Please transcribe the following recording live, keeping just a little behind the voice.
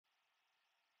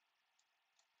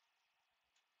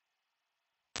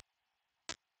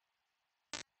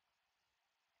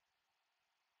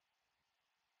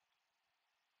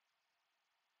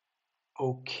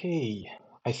Okay,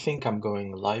 I think I'm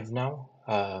going live now.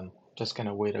 Just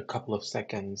gonna wait a couple of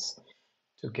seconds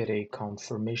to get a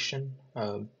confirmation.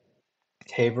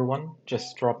 Hey everyone,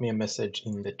 just drop me a message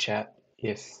in the chat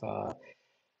if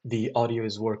the audio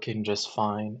is working just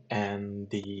fine and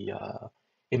the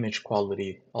image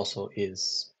quality also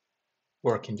is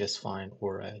working just fine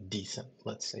or decent,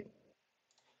 let's say.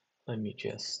 Let me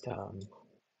just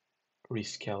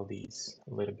rescale these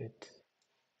a little bit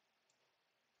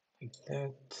like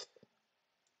that.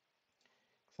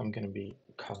 I'm gonna be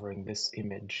covering this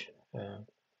image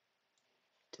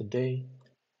today.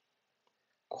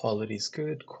 Quality is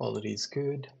good, quality is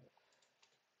good.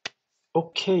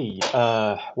 Okay,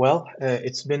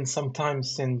 it's been some time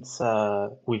since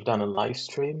we've done a live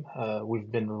stream.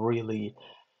 We've been really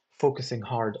focusing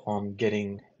hard on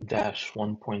getting Dash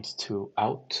 1.2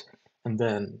 out and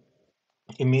then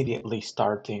immediately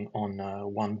starting on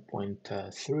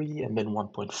 1.3 and then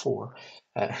 1.4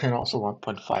 and also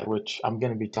 1.5, which I'm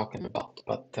going to be talking about.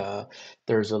 But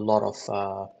there's a lot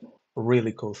of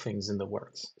really cool things in the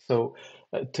works. So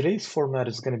today's format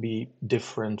is going to be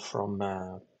different from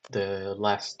the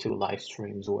last two live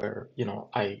streams where,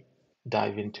 I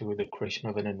dive into the creation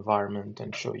of an environment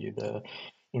and show you the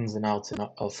ins and outs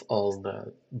of all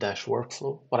the Dash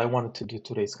workflow. What I wanted to do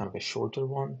today is kind of a shorter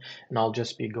one, and I'll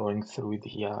just be going through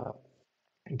the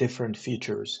different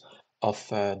features of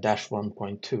Dash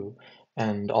 1.2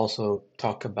 and also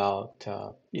talk about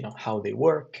how they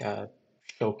work,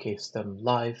 showcase them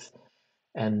live,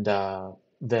 and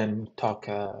then talk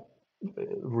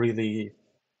really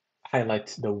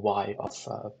highlight the why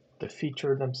of the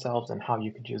feature themselves and how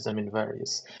you could use them in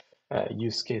various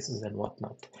use cases and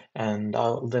whatnot. And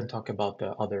I'll then talk about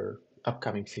the other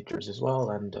upcoming features as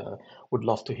well, and would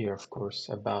love to hear, of course,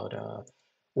 about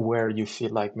where you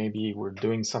feel like maybe we're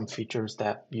doing some features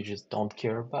that you just don't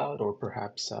care about, or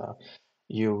perhaps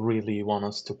you really want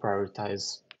us to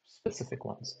prioritize specific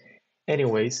ones.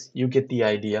 Anyways, you get the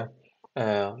idea.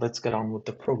 Let's get on with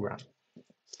the program.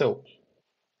 So,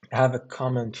 I have a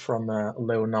comment from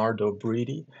Leonardo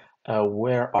Breedy.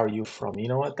 Where are you from? You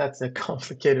know what? That's a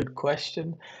complicated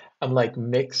question. I'm like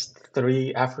mixed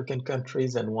three African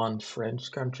countries and one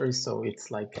French country, so it's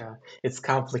like it's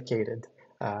complicated.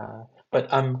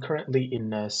 But I'm currently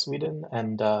in Sweden,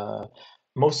 and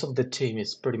most of the team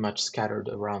is pretty much scattered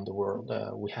around the world.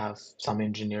 We have some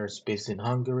engineers based in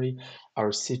Hungary. Our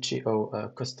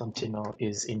CTO, Costantino,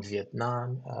 is in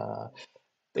Vietnam.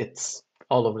 It's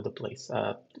all over the place.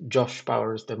 Josh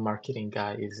Powers, the marketing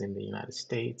guy, is in the United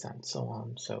States and so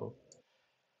on. So,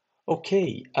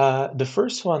 okay, the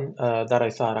first one that I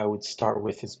thought I would start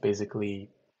with is basically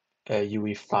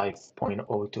UE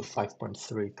 5.0 to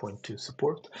 5.3.2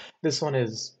 support. This one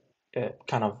is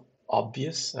kind of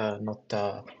obvious, not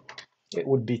it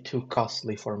would be too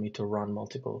costly for me to run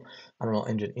multiple Unreal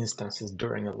Engine instances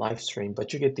during a live stream,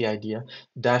 but you get the idea.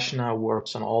 Dash now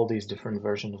works on all these different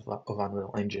versions of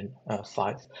Unreal Engine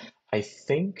 5. I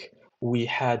think we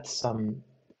had some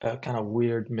kind of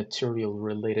weird material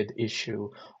related issue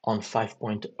on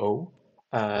 5.0.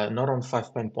 Not on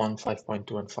 5.1,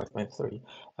 5.2, and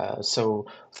 5.3. So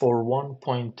for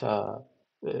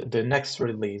the next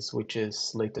release, which is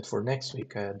slated for next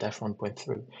week, Dash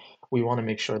 1.3, we want to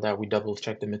make sure that we double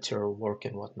check the material work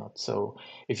and whatnot. So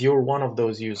if you're one of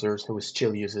those users who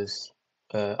still uses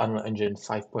Unreal Engine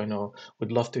 5.0,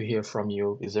 we'd love to hear from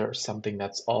you. Is there something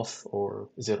that's off or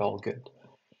is it all good?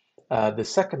 The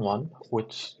second one,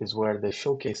 which is where the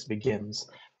showcase begins,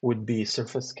 would be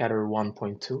Surface Scatter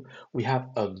 1.2. We have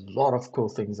a lot of cool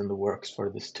things in the works for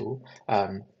this tool.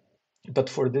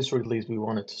 But for this release, we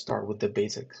wanted to start with the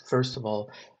basics. First of all,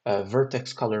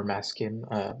 Vertex color masking.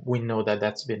 We know that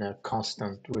that's been a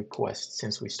constant request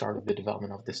since we started the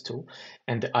development of this tool.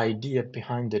 And the idea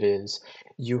behind it is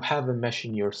you have a mesh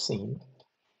in your scene,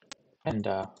 and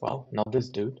well, not this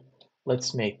dude.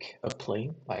 Let's make a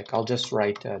plane. Like I'll just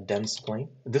write a dense plane.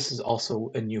 This is also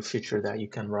a new feature that you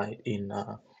can write in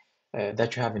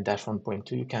that you have in Dash 1.2,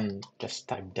 you can just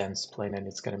type dense plane and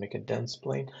it's going to make a dense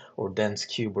plane or dense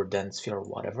cube or dense sphere or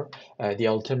whatever. The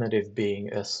alternative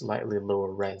being a slightly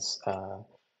lower res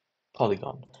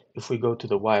polygon. If we go to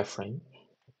the wireframe,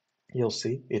 you'll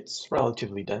see it's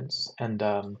relatively dense. And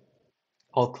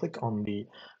I'll click on the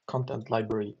content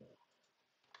library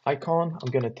icon.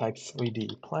 I'm going to type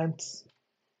 3D plants.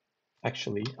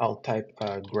 Actually, I'll type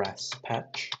grass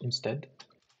patch instead.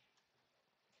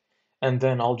 And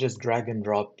then I'll just drag and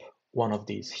drop one of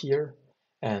these here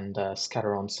and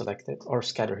scatter on selected, or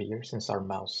scatter here since our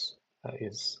mouse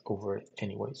is over it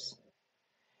anyways.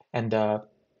 And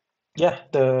yeah,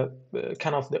 the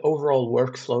kind of the overall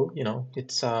workflow,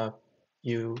 it's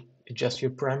you adjust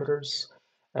your parameters.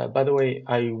 By the way,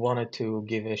 I wanted to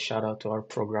give a shout out to our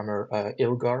programmer,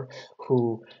 Ilgar,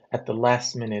 who at the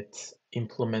last minute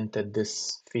implemented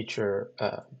this feature,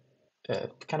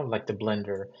 kind of like the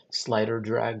Blender slider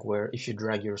drag, where if you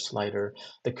drag your slider,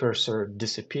 the cursor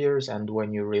disappears, and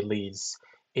when you release,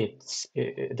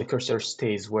 the cursor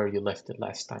stays where you left it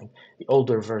last time. The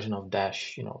older version of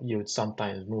Dash, you would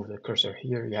sometimes move the cursor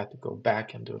here, you have to go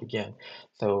back and do it again.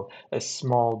 So a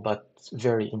small but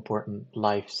very important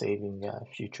life-saving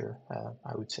feature,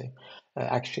 I would say.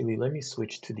 Actually, let me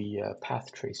switch to the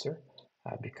path tracer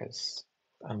because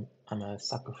I'm a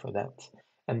sucker for that.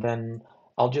 And then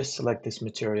I'll just select this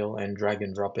material and drag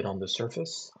and drop it on the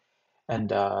surface. And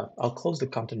I'll close the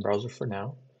content browser for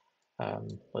now.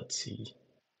 Let's see.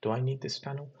 Do I need this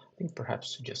panel? I think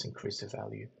perhaps to just increase the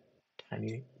value a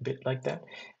tiny bit like that.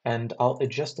 And I'll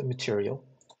adjust the material,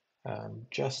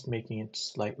 just making it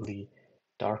slightly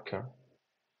darker.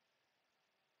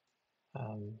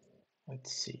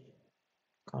 Let's see.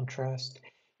 Contrast.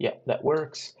 Yeah, that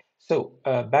works. So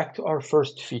back to our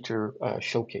first feature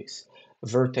showcase,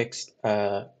 vertex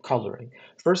coloring.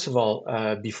 First of all,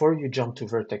 before you jump to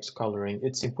vertex coloring,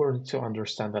 it's important to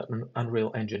understand that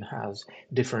Unreal Engine has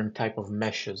different type of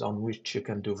meshes on which you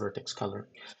can do vertex coloring.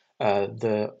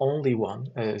 The only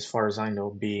one, as far as I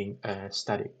know, being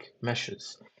static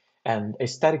meshes. And a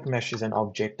static mesh is an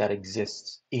object that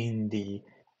exists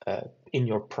uh, in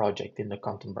your project in the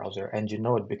content browser, and you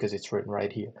know it because it's written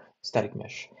right here, static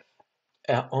mesh.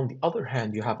 On the other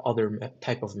hand, you have other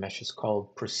type of meshes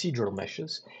called procedural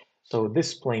meshes. So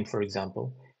this plane, for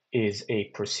example, is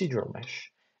a procedural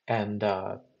mesh, and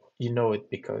you know it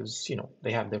because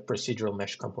they have the procedural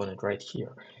mesh component right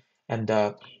here. And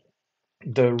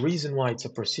the reason why it's a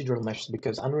procedural mesh is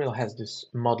because Unreal has this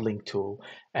modeling tool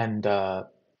and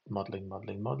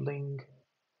modeling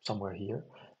somewhere here.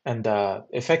 And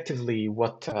effectively,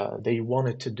 what they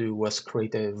wanted to do was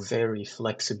create a very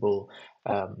flexible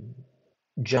um,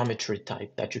 geometry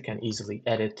type that you can easily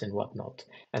edit and whatnot.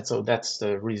 And so that's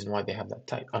the reason why they have that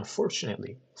type.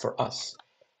 Unfortunately for us,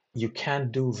 you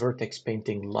can't do vertex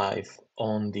painting live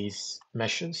on these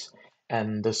meshes.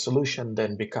 And the solution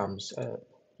then becomes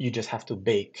you just have to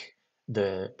bake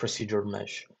the procedural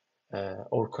mesh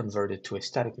or convert it to a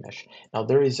static mesh. Now,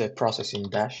 there is a process in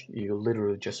Dash. You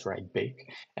literally just write bake,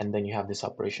 and then you have this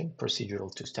operation,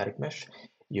 procedural to static mesh.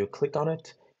 You click on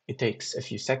it. It takes a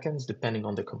few seconds, depending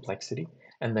on the complexity,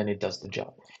 and then it does the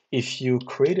job. If you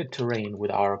create a terrain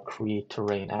with our create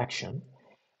terrain action,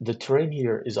 the terrain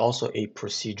here is also a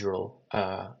procedural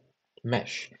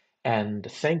mesh. And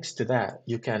thanks to that,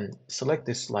 you can select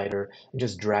this slider and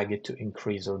just drag it to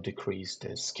increase or decrease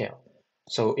the scale.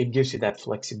 So it gives you that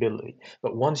flexibility.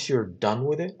 But once you're done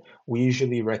with it, we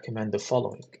usually recommend the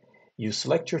following. You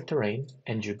select your terrain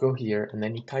and you go here and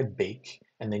then you type bake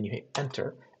and then you hit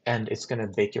enter and it's going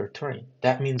to bake your terrain.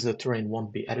 That means the terrain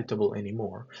won't be editable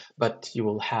anymore, but you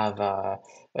will have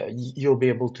you'll be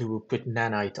able to put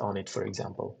nanite on it, for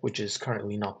example, which is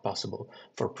currently not possible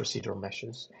for procedural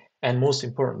meshes. And most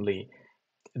importantly,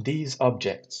 these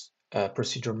objects,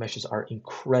 procedural meshes, are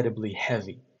incredibly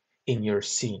heavy in your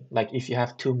scene. Like if you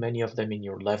have too many of them in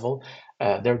your level,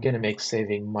 they're going to make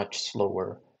saving much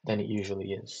slower than it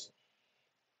usually is.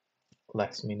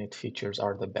 Last minute features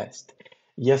are the best.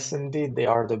 Yes, indeed, they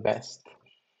are the best.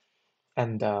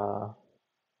 And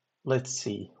let's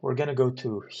see, we're going to go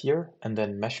to here and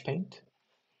then mesh paint.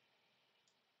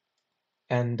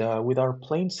 And with our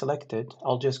plane selected,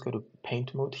 I'll just go to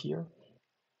paint mode here.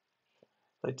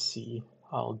 Let's see,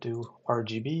 I'll do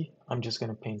RGB. I'm just going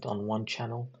to paint on one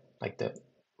channel, like the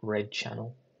red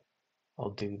channel. I'll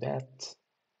do that.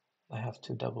 I have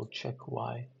to double check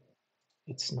why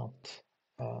it's not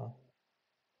uh,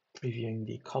 previewing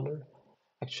the color.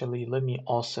 Actually, let me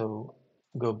also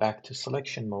go back to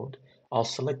selection mode. I'll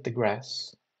select the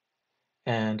grass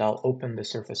and I'll open the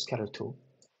surface scatter tool.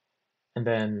 And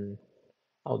then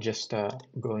I'll just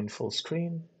go in full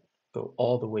screen, go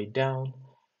all the way down,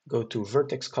 go to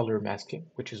vertex color masking,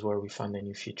 which is where we find a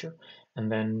new feature,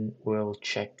 and then we'll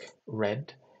check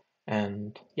red.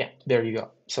 And yeah, there you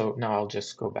go. So now I'll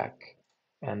just go back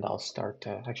and I'll start.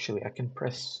 Actually, I can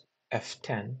press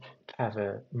F10 to have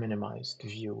a minimized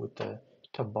view with the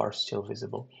top bar still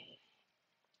visible.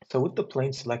 So with the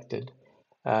plane selected,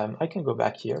 I can go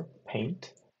back here,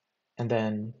 paint, and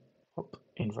then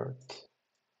invert.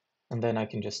 And then I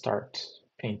can just start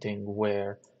painting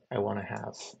where I want to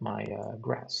have my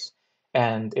grass.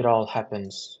 And it all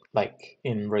happens like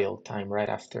in real time right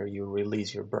after you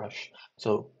release your brush.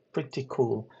 So pretty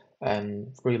cool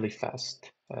and really fast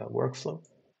workflow.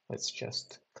 Let's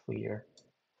just clear.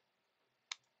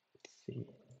 Let's see.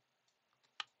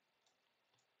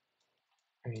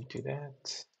 Let me do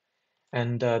that.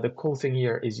 And the cool thing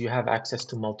here is you have access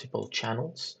to multiple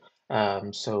channels.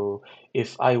 So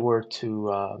if I were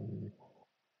to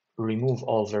remove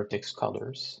all vertex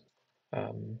colors,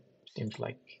 um, seems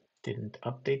like didn't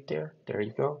update there. There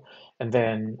you go. And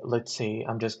then let's say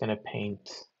I'm just gonna paint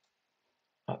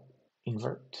uh,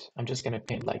 invert. I'm just gonna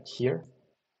paint like here.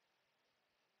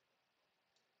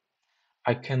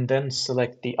 I can then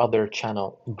select the other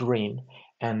channel, green,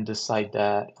 and decide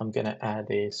that I'm gonna add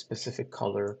a specific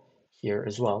color here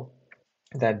as well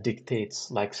that dictates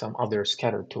like some other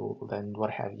scatter tool and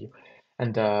what have you.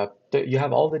 And you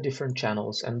have all the different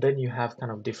channels, and then you have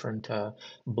kind of different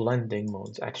blending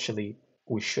modes. Actually,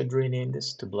 we should rename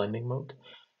this to blending mode.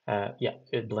 Yeah,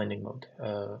 blending mode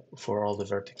for all the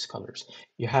vertex colors.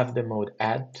 You have the mode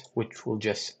add, which will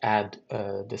just add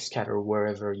the scatter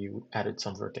wherever you added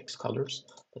some vertex colors.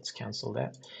 Let's cancel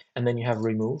that. And then you have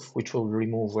remove, which will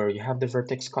remove where you have the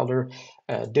vertex color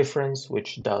difference,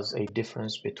 which does a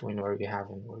difference between where you have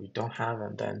and where you don't have.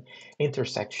 And then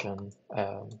intersection,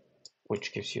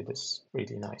 which gives you this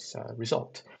really nice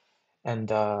result.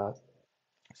 And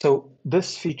so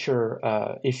this feature,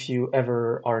 if you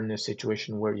ever are in a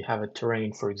situation where you have a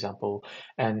terrain, for example,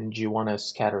 and you want to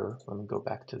scatter, let me go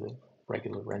back to the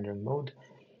regular rendering mode,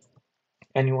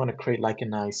 and you want to create like a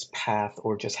nice path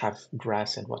or just have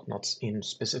grass and whatnots in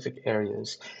specific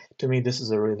areas, to me, this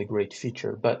is a really great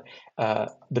feature. But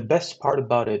the best part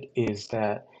about it is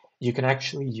that you can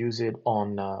actually use it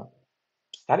on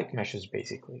static meshes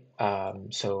basically.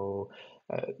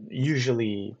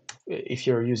 Usually, if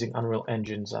you're using Unreal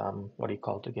Engine's, what do you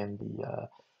call it again, the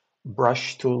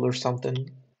brush tool or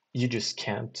something, you just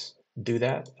can't do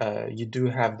that. You do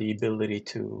have the ability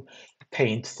to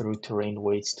paint through terrain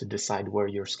weights to decide where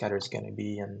your scatter is going to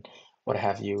be and what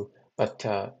have you. But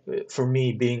for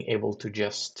me, being able to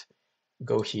just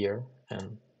go here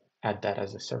and add that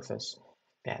as a surface,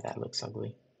 yeah, that looks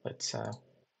ugly. Let's uh,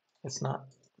 let's not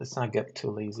let's not get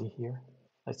too lazy here.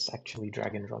 Let's actually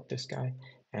drag and drop this guy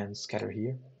and scatter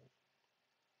here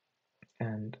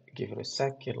and give it a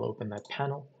sec. It'll open that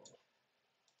panel.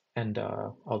 And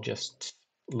I'll just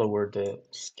lower the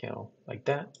scale like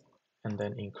that and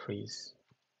then increase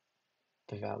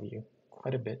the value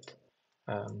quite a bit.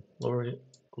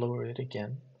 Lower it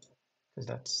again because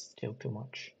that's still too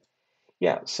much.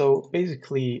 Yeah, so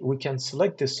basically we can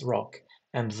select this rock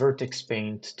and vertex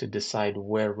paint to decide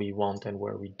where we want and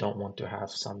where we don't want to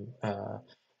have some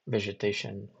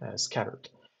vegetation scattered.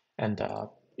 And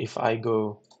if I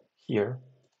go here,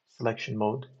 selection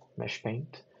mode, mesh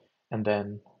paint, and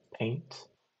then paint,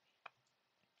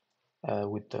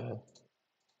 with the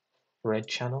red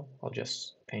channel. I'll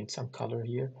just paint some color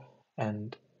here.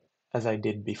 And as I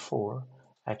did before,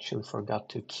 I actually forgot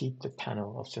to keep the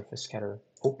panel of surface scatter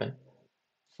open.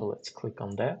 So let's click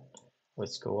on that.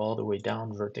 Let's go all the way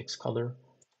down, vertex color,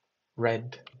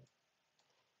 red,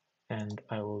 and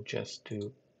I will just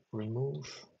do remove.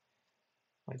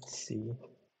 Let's see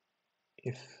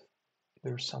if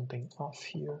there's something off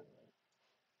here.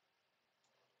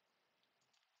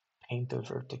 Paint the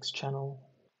vertex channel,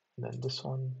 and then this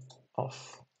one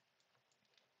off.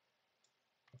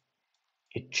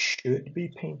 It should be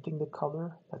painting the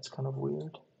color. That's kind of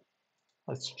weird.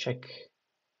 Let's check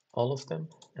all of them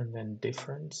and then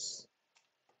difference,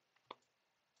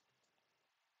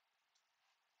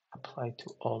 apply to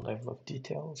all level of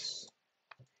details.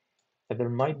 And there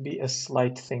might be a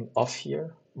slight thing off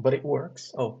here, but it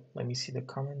works. Oh, let me see the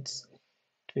comments.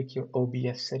 Tweak your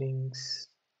OBS settings,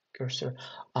 cursor.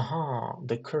 Aha,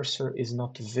 the cursor is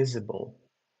not visible.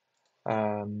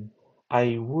 Um,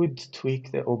 I would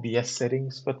tweak the OBS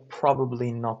settings, but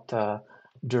probably not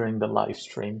during the live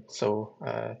stream. So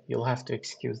you'll have to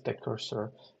excuse the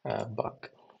cursor bug.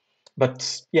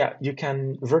 But yeah, you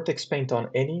can vertex paint on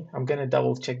any. I'm gonna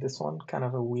double check this one, kind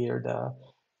of a weird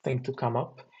thing to come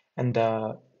up. And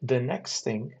the next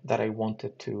thing that I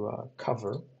wanted to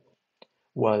cover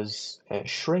was a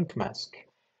shrink mask.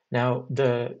 Now,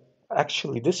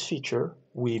 actually this feature,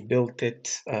 we built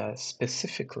it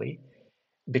specifically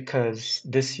because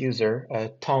this user,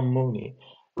 Tom Mooney,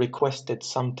 requested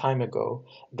some time ago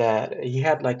that he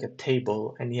had like a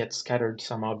table and he had scattered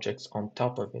some objects on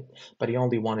top of it, but he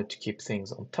only wanted to keep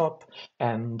things on top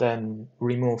and then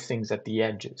remove things at the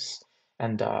edges.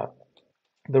 And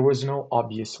there was no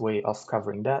obvious way of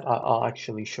covering that. I'll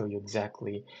actually show you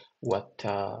exactly what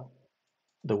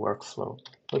the workflow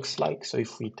looks like. So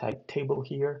if we type table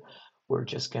here, we're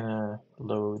just gonna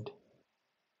load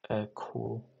a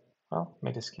cool, well,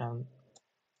 Megascan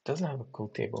doesn't have a cool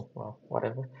table. Well,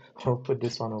 whatever. I'll put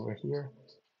this one over here.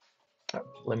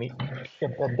 Let me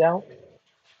get that down.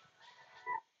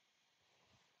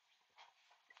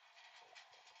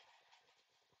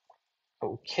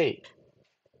 Okay,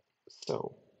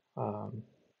 so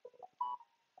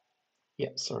yeah,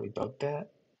 sorry about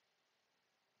that.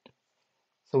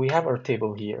 So we have our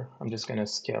table here. I'm just going to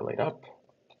scale it up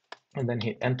and then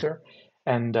hit enter.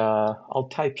 And I'll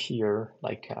type here,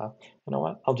 like, you know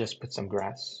what? I'll just put some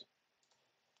grass,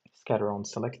 scatter on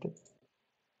selected.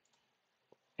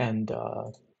 And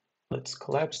let's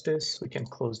collapse this. We can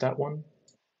close that one.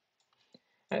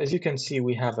 As you can see,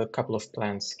 we have a couple of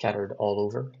plants scattered all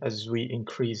over. As we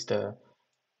increase the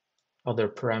other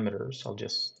parameters, I'll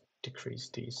just decrease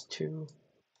these two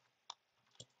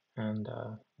and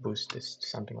boost this to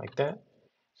something like that.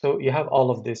 So you have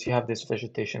all of this, you have this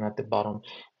vegetation at the bottom.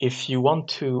 If you want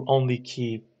to only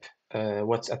keep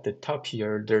what's at the top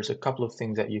here, there's a couple of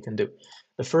things that you can do.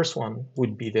 The first one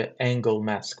would be the angle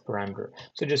mask parameter.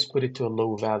 So just put it to a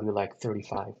low value like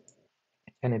 35,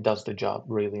 and it does the job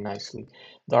really nicely.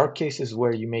 There are cases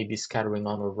where you may be scattering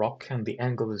on a rock and the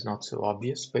angle is not so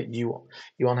obvious, but you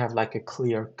want to have like a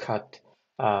clear cut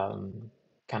kind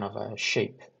of a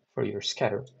shape for your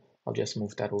scatter. I'll just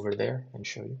move that over there and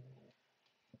show you.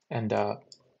 And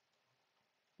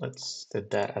let's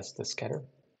set that as the scatter.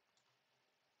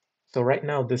 So right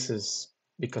now this is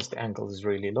because the angle is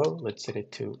really low. Let's set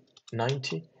it to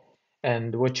 90.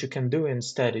 And what you can do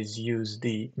instead is use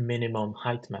the minimum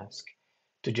height mask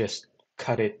to just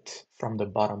cut it from the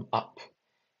bottom up.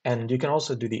 And you can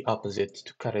also do the opposite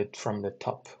to cut it from the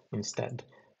top instead,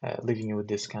 leaving you with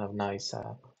this kind of nice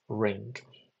ring.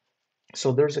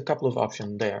 So there's a couple of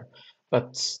options there.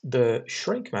 But the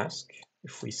shrink mask,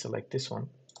 if we select this one,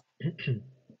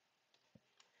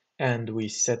 and we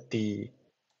set the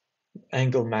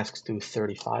angle masks to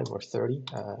 35 or 30,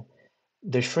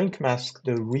 the shrink mask,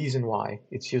 the reason why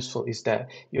it's useful is that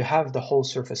you have the whole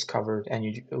surface covered and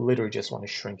you literally just want to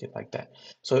shrink it like that.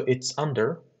 So it's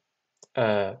under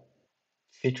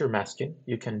feature masking.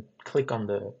 You can click on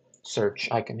the search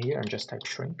icon here and just type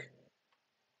shrink.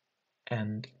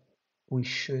 And we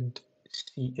should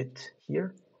see it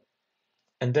here.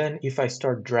 And then if I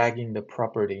start dragging the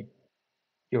property,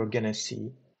 you're gonna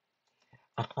see,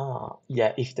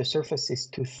 yeah, if the surface is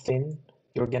too thin,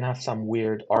 you're gonna have some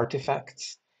weird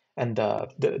artifacts. And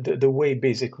the way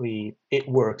basically it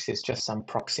works is just some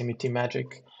proximity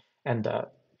magic, and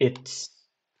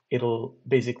it'll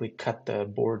basically cut the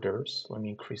borders. Let me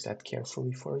increase that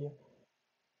carefully for you,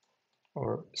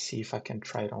 or see if I can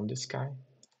try it on this guy.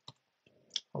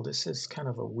 Well, this is kind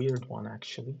of a weird one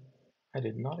actually. I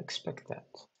did not expect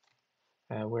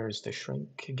that. Where is the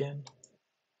shrink again?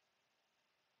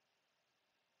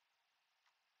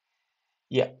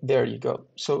 Yeah, there you go.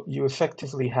 So you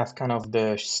effectively have kind of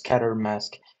the scatter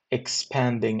mask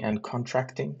expanding and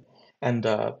contracting. And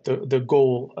the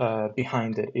goal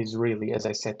behind it is really, as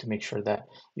I said, to make sure that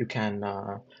you can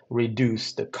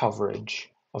reduce the coverage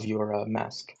of your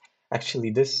mask.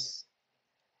 Actually,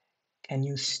 can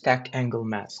you stack angle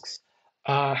masks?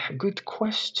 Good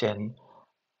question.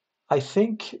 I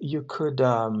think you could,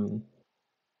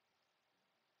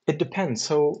 it depends.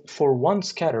 So for one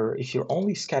scatter, if you're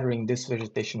only scattering this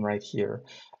vegetation right here,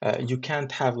 you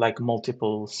can't have like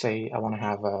multiple, say I want to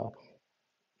have a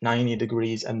 90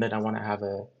 degrees and then I want to have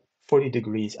a 40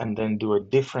 degrees and then do a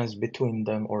difference between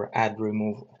them or add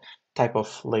remove type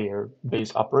of layer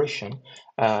based operation.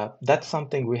 That's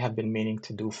something we have been meaning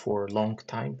to do for a long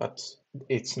time, but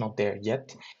it's not there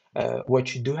yet.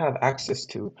 What you do have access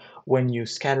to when you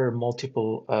scatter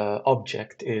multiple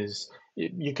object is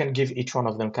you can give each one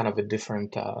of them kind of a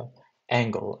different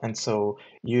angle. And so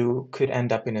you could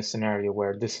end up in a scenario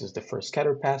where this is the first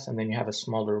scatter pass, and then you have a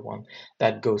smaller one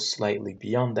that goes slightly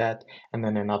beyond that, and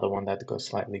then another one that goes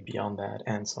slightly beyond that,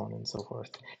 and so on and so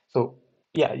forth. So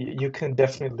yeah, you can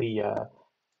definitely,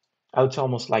 I would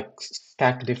almost like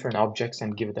stack different objects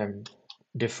and give them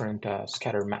different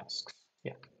scatter masks.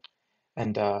 Yeah,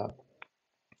 and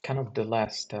kind of the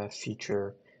last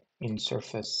feature in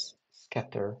surface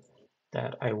scatter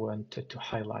that I wanted to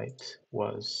highlight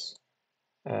was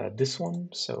this one.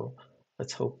 So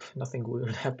let's hope nothing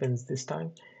weird happens this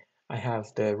time. I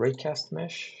have the Raycast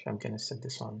Mesh. I'm going to set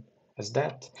this one as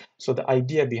that. So the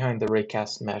idea behind the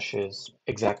Raycast Mesh is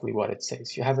exactly what it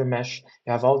says. You have a mesh,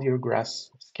 you have all your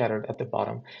grass scattered at the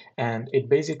bottom, and it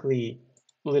basically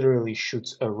literally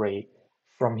shoots a ray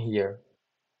from here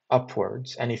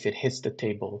upwards, and if it hits the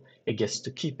table, it gets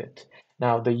to keep it.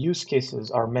 Now, the use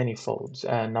cases are manifolds.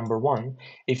 Number one,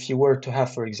 if you were to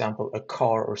have, for example, a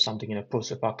car or something in a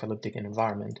post-apocalyptic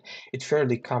environment, it's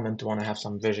fairly common to want to have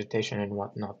some vegetation and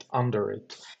whatnot under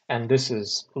it. And this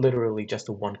is literally just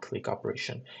a one-click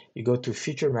operation. You go to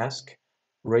Feature Mask,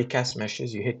 Raycast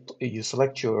meshes, you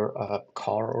select your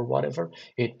car or whatever,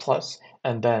 hit plus,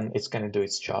 and then it's going to do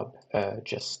its job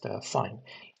just fine.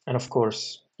 And of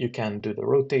course, you can do the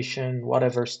rotation,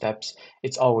 whatever steps,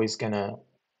 it's always going to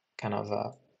kind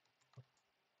of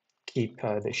keep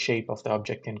the shape of the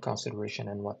object in consideration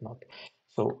and whatnot.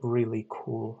 So really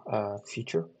cool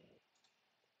feature.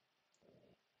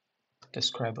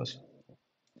 Describe us.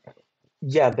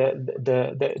 Yeah,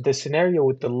 the scenario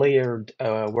with the layered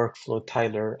workflow,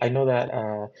 Tyler. I know that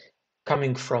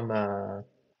coming from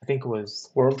I think it was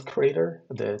World Creator,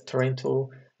 the terrain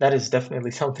tool. That is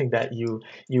definitely something that you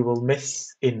will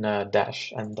miss in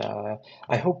Dash, and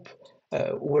I hope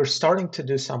we're starting to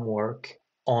do some work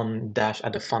on Dash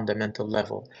at a fundamental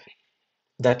level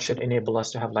that should enable us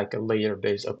to have like a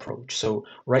layer-based approach. So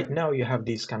right now you have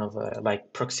these kind of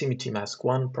like proximity mask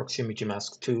 1, proximity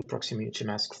mask 2, proximity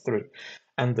mask 3.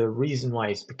 And the reason why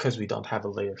is because we don't have a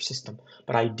layer system.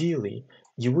 But ideally,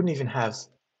 you wouldn't even have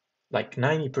like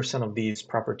 90% of these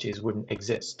properties wouldn't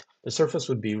exist. The surface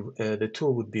would be, the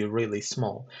tool would be really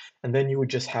small. And then you would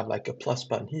just have like a plus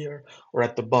button here or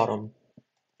at the bottom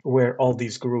where all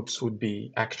these groups would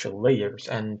be actual layers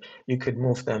and you could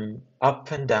move them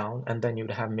up and down and then you'd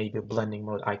have maybe a blending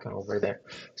mode icon over there.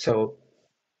 So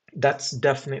that's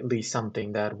definitely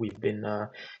something that we've been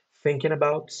thinking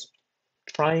about,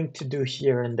 trying to do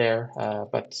here and there,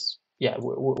 but yeah,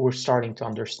 we're starting to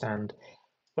understand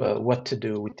what to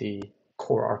do with the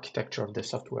core architecture of the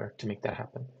software to make that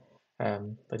happen.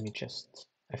 Let me just,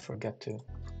 I forgot to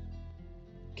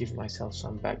give myself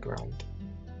some background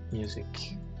music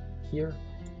here.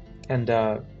 And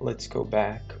let's go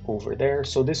back over there.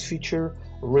 So this feature,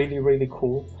 really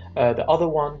cool. The other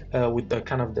one with the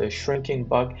kind of the shrinking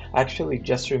bug, actually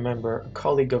just remember a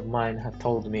colleague of mine had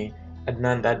told me,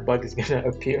 Adnan, that bug is gonna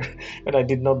appear, and I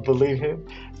did not believe him.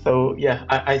 So yeah,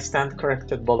 I stand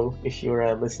corrected, Balu, if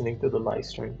you're listening to the live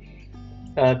stream.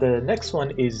 The next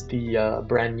one is the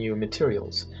brand new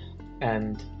materials.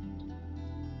 And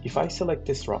if I select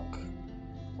this rock,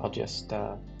 I'll just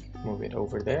move it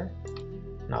over there.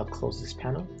 And I'll close this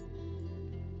panel.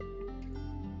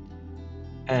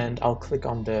 And I'll click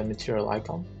on the material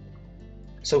icon.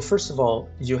 So first of all,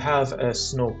 you have a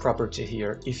snow property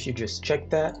here. If you just check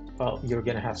that, well, you're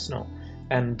gonna have snow.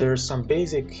 And there's some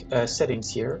basic settings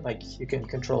here, like you can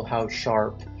control how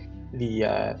sharp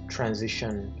the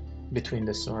transition between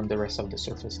the snow and the rest of the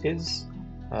surface is.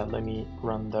 Let me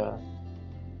run the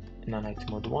Nanite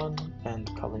mode 1 and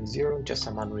culling 0, just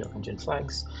some Unreal Engine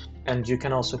flags. And you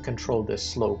can also control the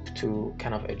slope to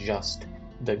kind of adjust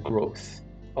the growth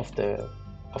of the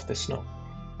snow.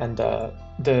 And the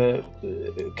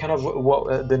kind of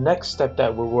what the next step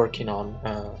that we're working on,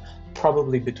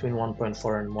 probably between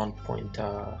 1.4 and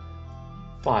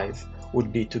 1.5,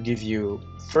 would be to give you,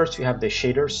 first you have the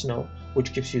shader snow,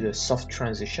 which gives you the soft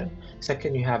transition.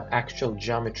 Second, you have actual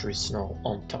geometry snow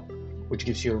on top, which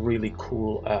gives you a really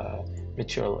cool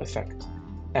material effect.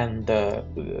 And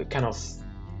kind of,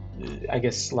 I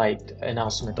guess, slight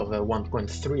announcement of a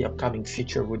 1.3 upcoming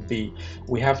feature would be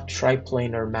we have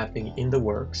triplanar mapping in the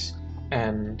works.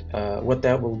 And what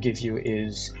that will give you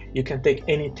is you can take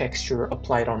any texture,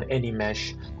 apply it on any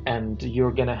mesh, and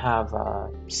you're gonna have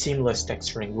seamless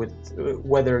texturing with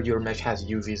whether your mesh has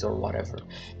UVs or whatever.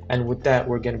 And with that,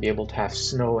 we're gonna be able to have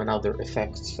snow and other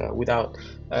effects without,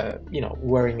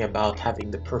 worrying about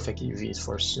having the perfect UVs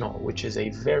for snow, which is a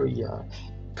very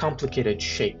complicated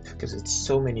shape because it's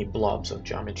so many blobs of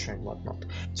geometry and whatnot.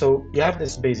 So you have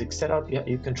this basic setup,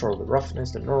 you control the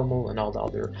roughness, the normal, and all the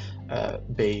other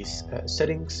base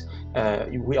settings.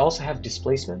 We also have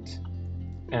displacement,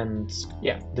 and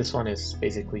yeah, this one is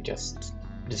basically just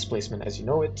displacement as you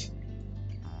know it.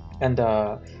 And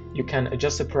you can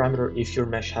adjust the parameter if your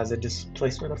mesh has a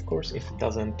displacement, of course. If it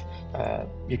doesn't,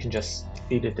 you can just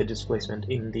feed it the displacement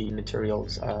in the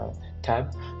materials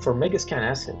tab. For Megascan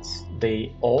assets,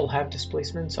 they all have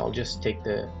displacement, so I'll just take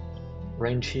the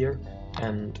range here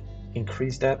and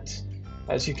increase that.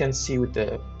 As you can see with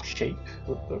the shape,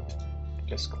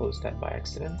 just close that by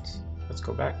accident. Let's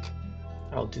go back.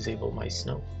 I'll disable my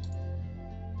snow.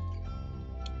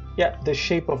 Yeah, the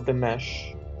shape of the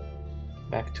mesh,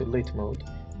 back to lit mode,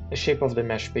 the shape of the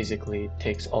mesh basically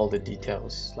takes all the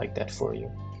details like that for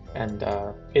you. And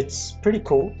it's pretty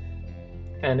cool.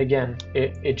 And again,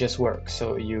 it just works.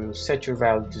 So you set your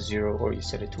value to 0 or you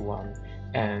set it to 1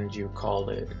 and you call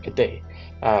it a day.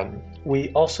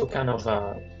 We also kind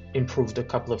of improved a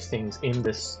couple of things in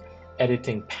this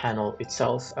editing panel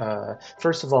itself.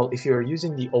 First of all, if you're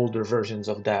using the older versions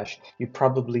of Dash, you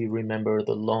probably remember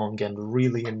the long and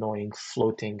really annoying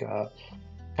floating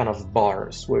kind of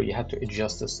bars where you had to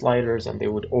adjust the sliders and they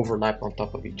would overlap on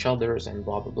top of each other's and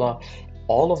blah blah blah.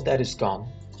 All of that is gone.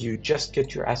 You just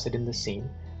get your asset in the scene,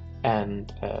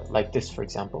 and like this, for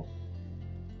example.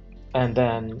 And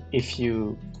then if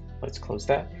you, let's close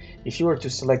that. If you were to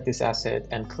select this asset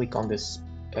and click on this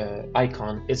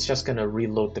icon, it's just going to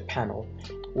reload the panel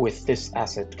with this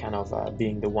asset kind of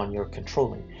being the one you're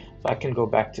controlling. So I can go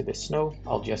back to the snow.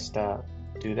 I'll just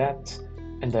do that.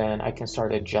 And then I can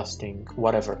start adjusting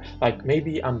whatever. Like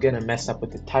maybe I'm going to mess up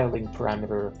with the tiling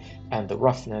parameter and the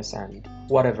roughness and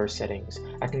whatever settings.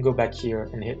 I can go back here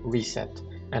and hit reset,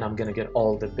 and I'm going to get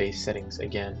all the base settings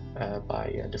again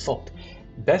by default.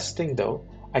 Best thing though,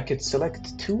 I could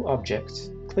select two objects,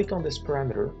 click on this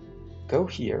parameter, go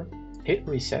here, hit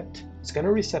reset. It's going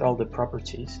to reset all the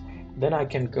properties. Then I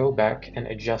can go back and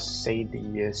adjust, say,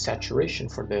 the saturation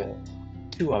for the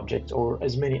two objects, or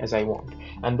as many as I want.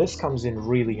 And this comes in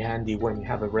really handy when you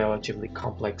have a relatively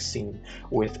complex scene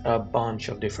with a bunch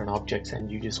of different objects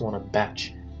and you just want to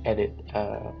batch edit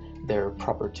their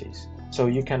properties. So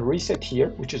you can reset here,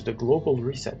 which is the global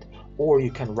reset, or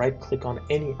you can right click on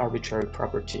any arbitrary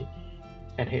property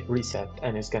and hit reset,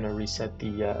 and it's going to reset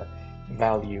the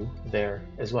value there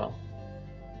as well.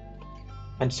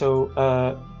 And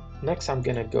so next I'm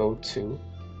going to go to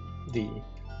the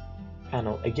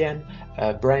panel again,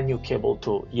 brand new cable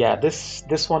tool. Yeah,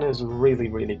 this one is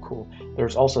really cool.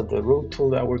 There's also the road tool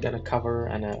that we're going to cover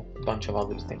and a bunch of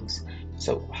other things.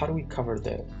 So how do we cover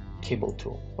the cable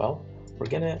tool? Well, we're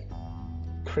going to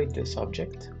create this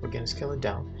object. We're going to scale it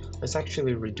down. Let's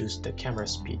actually reduce the camera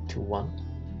speed to 1.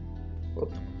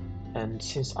 Whoop. And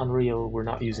since Unreal, we're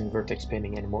not using vertex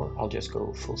painting anymore, I'll just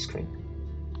go full screen.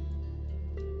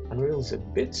 Unreal is a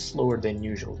bit slower than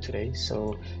usual today,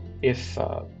 so if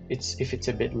it's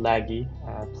a bit laggy,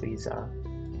 please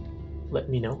let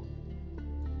me know.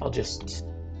 I'll just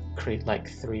create like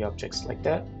 3 objects like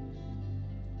that,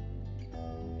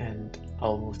 and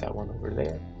I'll move that one over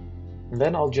there. And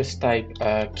then I'll just type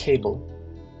cable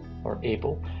or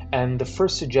able, and the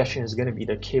first suggestion is going to be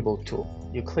the cable tool.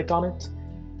 You click on it,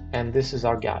 and this is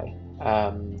our guy.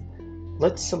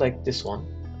 Let's select this one,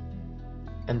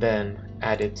 and then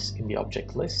add it in the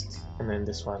object list, and then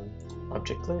this one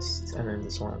object list, and then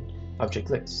this one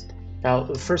object list. Now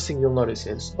the first thing you'll notice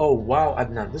is, oh wow,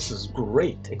 Adnan, this is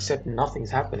great, except nothing's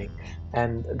happening.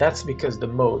 And that's because the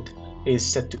mode is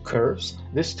set to curves.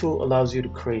 This tool allows you to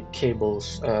create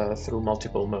cables through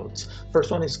multiple modes.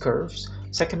 First one is curves,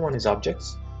 second one is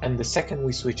objects, and the second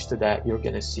we switch to that, you're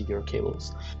going to see your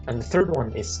cables. And the third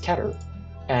one is scatter,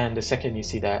 and the second you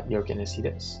see that, you're going to see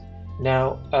this.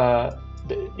 Now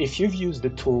if you've used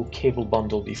the tool cable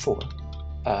bundle before,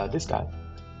 this guy,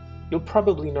 you'll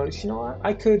probably notice, you know what,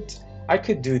 I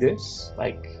could do this,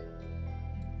 like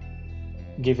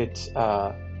give it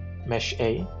mesh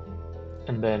A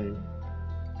and then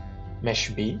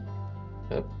mesh B.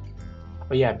 Oh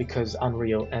yeah, because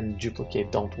Unreal and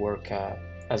duplicate don't work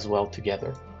as well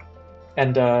together.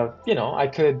 And you know, I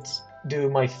could do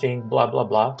my thing, blah blah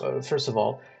blah. First of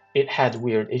all, it had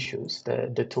weird issues,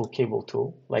 the tool cable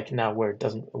tool, like now where it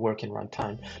doesn't work in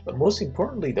runtime. But most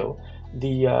importantly though,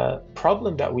 the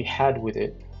problem that we had with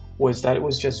it was that it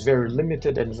was just very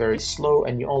limited and very slow,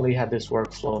 and you only had this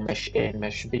workflow mesh A and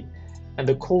mesh B. And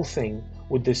the cool thing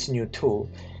with this new tool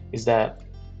is that,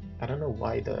 I don't know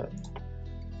why the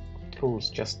tools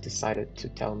just decided to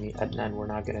tell me, Adnan, we're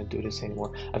not gonna do this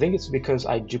anymore. I think it's because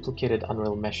I duplicated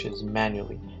Unreal meshes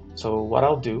manually. So what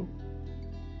I'll do,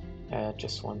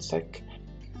 just one sec.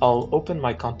 I'll open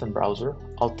my content browser.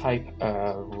 I'll type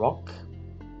rock.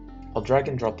 I'll drag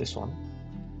and drop this one,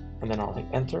 and then I'll hit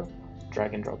enter.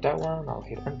 Drag and drop that one. I'll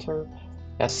hit enter.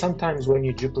 Sometimes when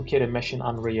you duplicate a mesh in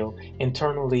Unreal,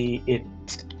 internally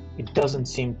it doesn't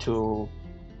seem to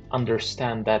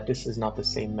understand that this is not the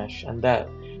same mesh, and that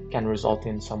can result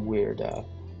in some weird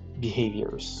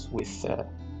behaviors with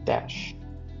Dash.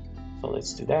 So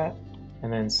let's do that,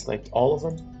 and then select all of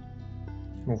them.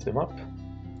 Move them up.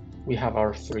 We have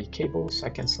our 3 cables. I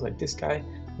can select this guy,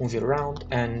 move it around,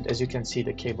 and as you can see,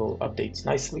 the cable updates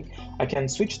nicely. I can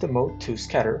switch the mode to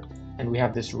scatter, and we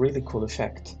have this really cool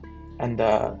effect. And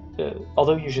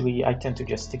although usually I tend to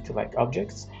just stick to like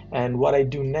objects, and what I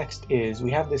do next is we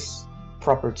have this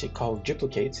property called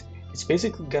duplicate. It's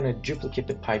basically gonna duplicate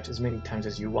the pipes as many times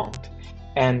as you want.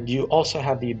 And you also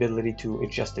have the ability to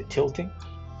adjust the tilting,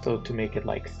 so to make it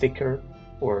like thicker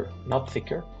or not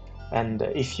thicker. And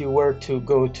if you were to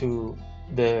go to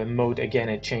the mode again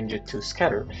and change it to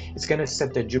scatter, it's going to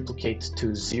set the duplicate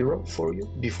to 0 for you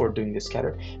before doing the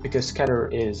scatter, because scatter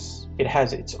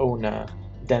has its own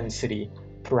density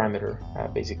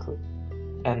parameter basically.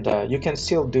 And you can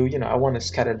still do, I want to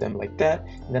scatter them like that,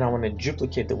 and then I want to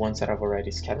duplicate the ones that I've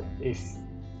already scattered, if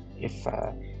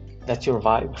that's your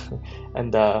vibe.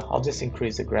 And I'll just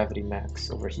increase the gravity max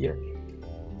over here.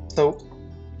 So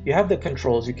you have the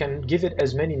controls, you can give it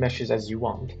as many meshes as you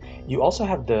want. You also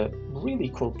have the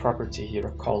really cool property here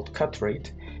called cut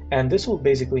rate, and this will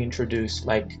basically introduce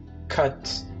like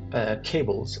cut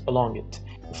cables along it.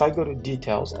 If I go to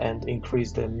details and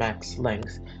increase the max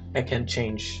length, I can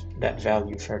change that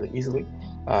value fairly easily.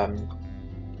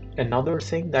 Another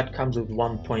thing that comes with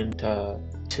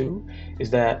 1.2 is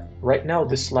that right now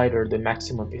this slider, the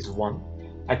maximum is 1.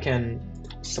 I can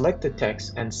select the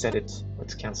text and set it,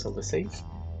 let's cancel the save,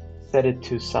 set it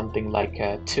to something like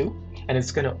 2, and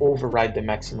it's going to override the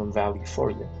maximum value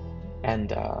for you.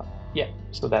 And yeah,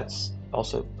 so that's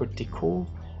also pretty cool.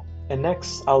 And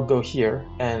next, I'll go here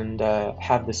and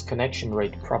have this connection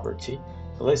rate property.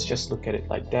 So let's just look at it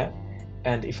like that.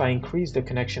 And if I increase the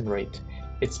connection rate,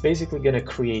 it's basically going to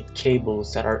create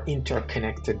cables that are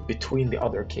interconnected between the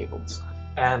other cables.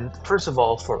 And first of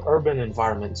all, for urban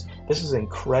environments, this is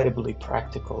incredibly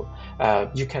practical.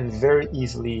 You can very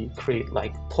easily create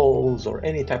like poles or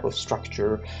any type of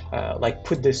structure, like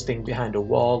put this thing behind a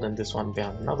wall and this one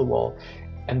behind another wall,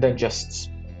 and then just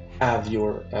have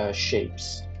your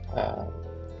shapes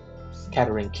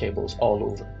scattering cables all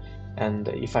over. And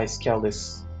if I scale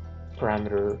this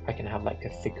parameter, I can have like a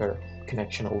thicker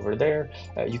connection over there.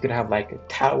 You could have like a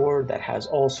tower that has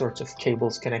all sorts of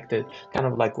cables connected, kind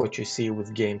of like what you see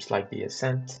with games like The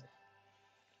Ascent.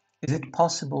 Is it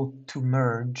possible to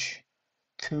merge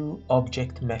two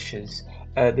object meshes?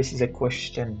 This is a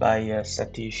question by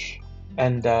Satish.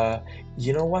 And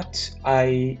you know what?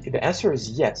 The answer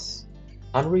is yes.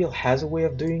 Unreal has a way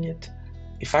of doing it.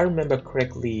 If I remember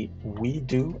correctly, we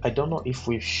do. I don't know if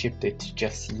we've shipped it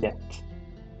just yet.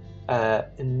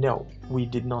 No, we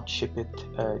did not ship it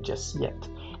just yet.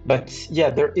 But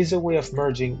yeah, there is a way of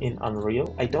merging in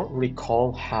Unreal. I don't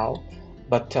recall how,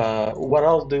 but what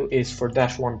I'll do is for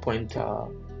Dash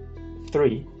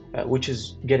 1.3, which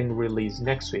is getting released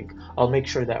next week, I'll make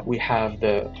sure that we have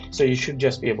so you should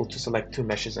just be able to select two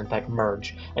meshes and type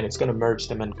merge, and it's going to merge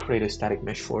them and create a static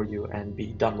mesh for you and be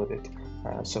done with it.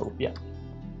 So yeah.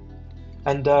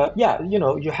 And yeah,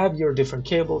 you have your different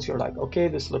cables. You're like, okay,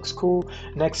 this looks cool.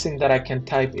 Next thing that I can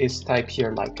type is type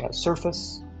here like a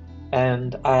surface.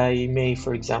 And I may,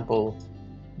 for example,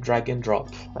 drag and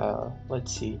drop.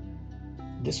 Let's see,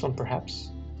 this one perhaps.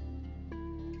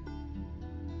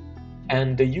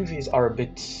 And the UVs are a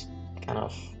bit kind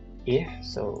of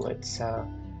so let's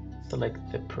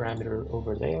select the parameter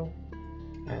over there.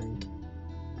 And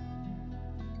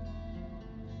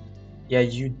yeah,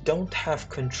 you don't have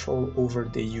control over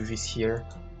the UVs here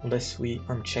unless we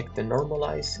uncheck the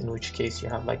normalize, in which case you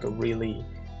have like a really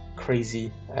crazy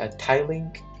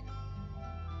tiling.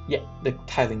 Yeah, the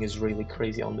tiling is really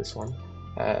crazy on this one.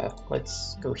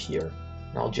 Let's go here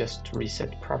and I'll just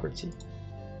reset property.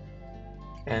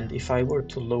 And if I were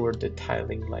to lower the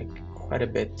tiling like quite a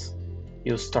bit,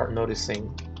 you'll start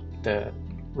noticing the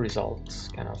results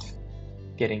kind of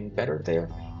getting better there.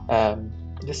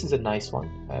 This is a nice one.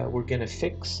 We're gonna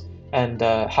fix. And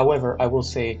however, I will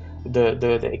say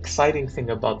the exciting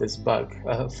thing about this bug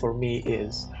for me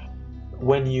is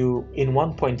when you, in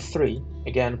 1.3,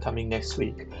 again coming next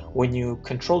week, when you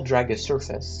control drag a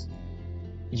surface,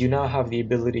 you now have the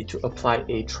ability to apply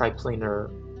a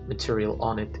triplanar material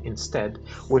on it instead,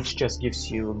 which just gives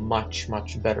you much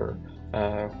better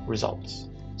results.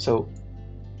 So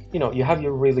you have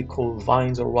your really cool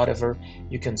vines or whatever,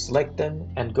 you can select them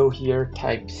and go here,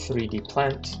 type 3D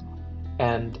plant,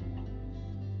 and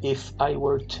if I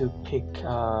were to pick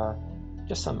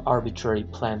just some arbitrary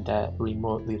plant that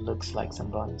remotely looks like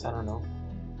some vines, I don't know,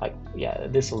 like, yeah,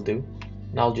 this will do,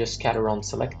 and I'll just scatter on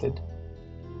selected.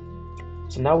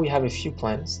 So now we have a few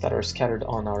plants that are scattered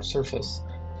on our surface.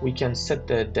 We can set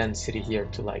the density here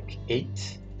to like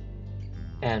 8,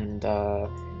 and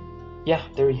yeah,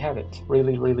 there you have it.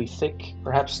 Really thick,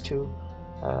 perhaps too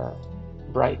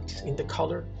bright in the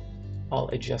color. I'll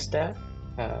adjust that.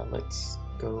 Let's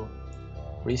go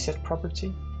reset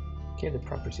property. Okay, the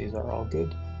properties are all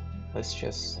good. Let's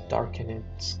just darken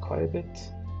it quite a bit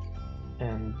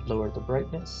and lower the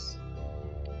brightness.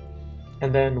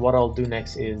 And then what I'll do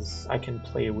next is I can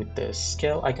play with the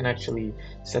scale. I can actually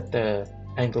set the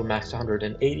angle max to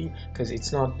 180 because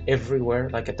it's not everywhere.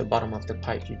 Like at the bottom of the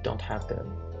pipe, you don't have the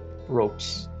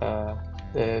ropes, the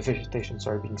vegetation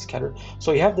being scattered.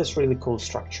 So you have this really cool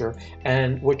structure,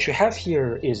 and what you have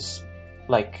here is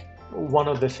like one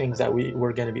of the things that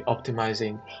we're going to be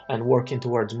optimizing and working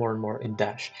towards more and more in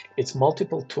Dash. It's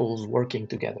multiple tools working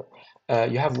together.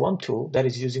 you have one tool that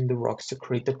is using the rocks to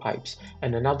create the pipes,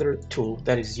 and another tool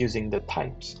that is using the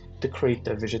pipes to create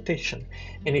the vegetation.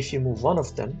 And if you move one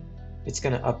of them, it's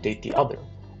going to update the other.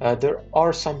 There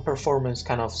are some performance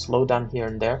kind of slowdown here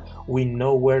and there. We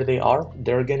know where they are.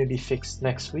 They're going to be fixed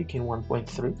next week in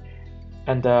 1.3.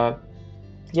 And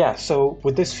yeah, so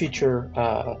with this feature,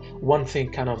 one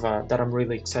thing kind of that I'm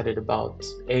really excited about,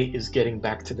 A, is getting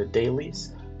back to the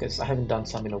dailies, because I haven't done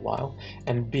some in a while,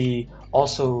 and B,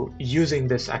 also using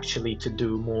this actually to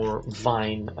do more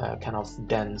vine kind of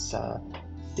dense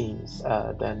themes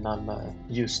than I'm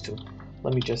used to.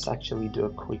 Let me just actually do a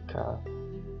quick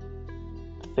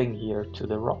thing here to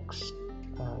the rocks.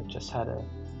 Just had an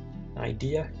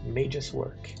idea, it may just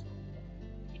work.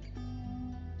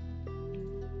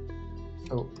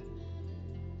 So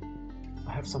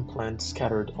I have some plants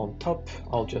scattered on top.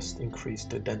 I'll just increase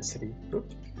the density.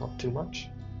 Oops, not too much.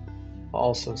 I'll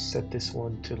also set this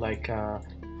one to like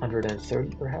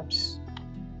 130 perhaps.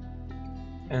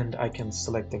 And I can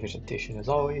select the vegetation as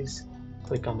always.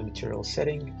 Click on the material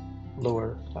setting,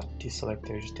 lower, deselect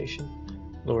the vegetation,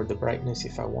 lower the brightness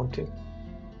if I want to.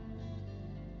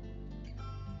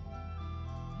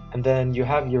 And then you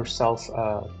have yourself,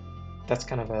 that's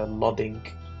kind of a loading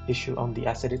issue on the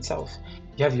asset itself.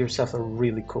 You have yourself a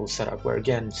really cool setup where,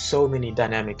 again, so many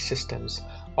dynamic systems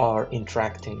are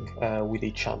interacting with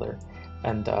each other.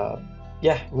 And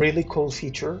yeah, really cool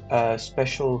feature.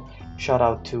 Special shout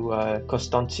out to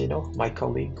Costantino, my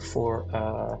colleague, for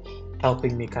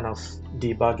helping me kind of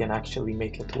debug and actually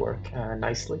make it work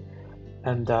nicely.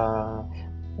 And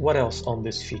what else on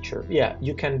this feature? Yeah,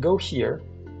 you can go here.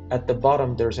 At the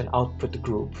bottom, there's an output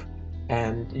group.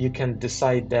 And you can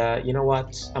decide that, you know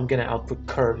what, I'm going to output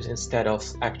curves instead of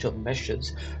actual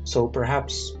meshes. So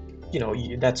perhaps, you know,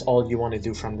 that's all you want to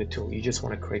do from the tool. You just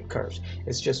want to create curves.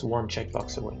 It's just one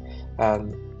checkbox away.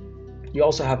 You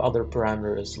also have other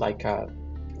parameters like,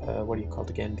 what do you call it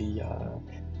again? The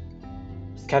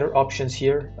scatter options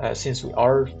here. Since we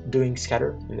are doing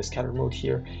scatter in the scatter mode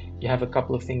here, you have a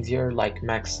couple of things here like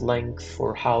max length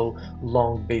for how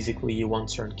long basically you want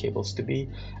certain cables to be.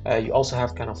 You also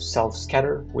have kind of self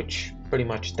scatter, which pretty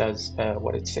much does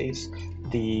what it says.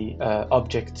 The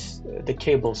the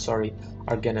cables, sorry,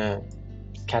 are gonna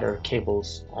scatter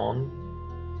cables on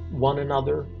one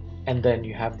another, and then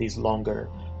you have these longer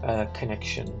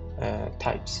connection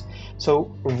types.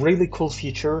 So really cool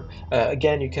feature.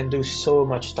 Again, you can do so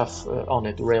much stuff on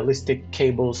it. Realistic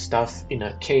cable stuff in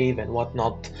a cave and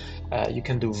whatnot. You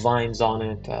can do vines on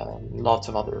it. Lots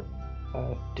of other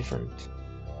different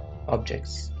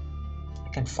objects. I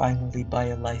can finally buy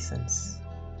a license,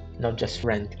 not just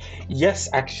rent. Yes,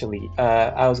 actually,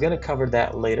 I was gonna cover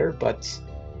that later, but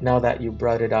now that you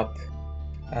brought it up,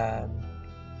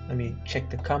 let me check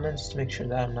the comments to make sure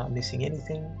that I'm not missing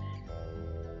anything.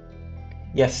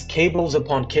 Yes, cables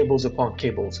upon cables upon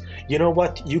cables. You know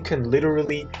what? You can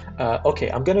literally, okay,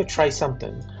 I'm gonna try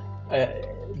something.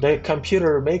 The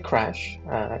computer may crash,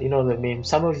 you know the meme,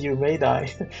 some of you may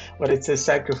die, but it's a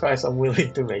sacrifice I'm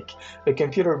willing to make. The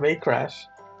computer may crash,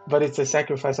 but it's a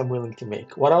sacrifice I'm willing to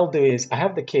make. What I'll do is, I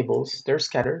have the cables, they're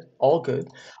scattered, all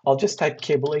good. I'll just type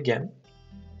cable again,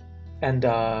 and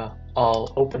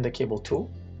I'll open the cable tool.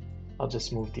 I'll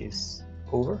just move these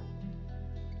over.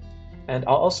 And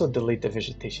I'll also delete the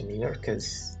vegetation here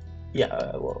because,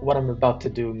 yeah, what I'm about to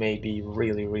do may be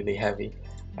really, really heavy.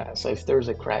 So if there's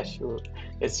a crash,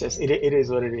 it's just, it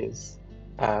is what it is.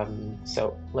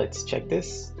 So let's check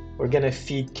this. We're gonna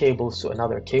feed cables to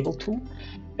another cable tool.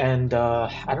 And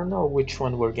I don't know which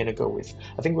one we're gonna go with.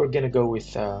 I think we're gonna go with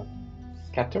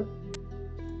scatter.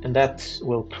 And that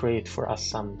will create for us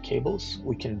some cables.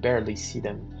 We can barely see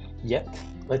them yet.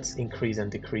 Let's increase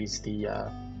and decrease the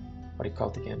what do you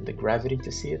call it again, the gravity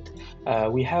to see it.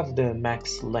 We have the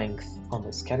max length on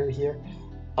the scatter here.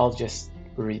 I'll just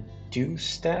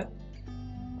reduce that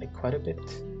like quite a bit.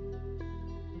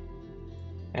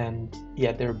 And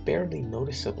yeah, they're barely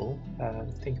noticeable. I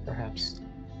think perhaps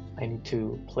I need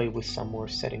to play with some more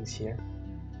settings here.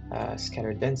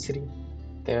 Scatter density,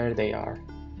 there they are.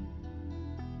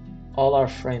 All our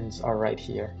friends are right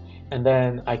here. And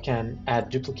then I can add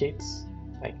duplicates,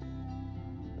 like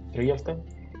 3 of them.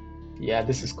 Yeah,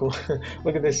 this is cool.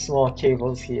 Look at these small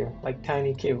cables here, like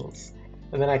tiny cables.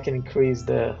 And then I can increase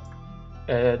the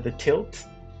tilt,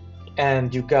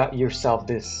 and you got yourself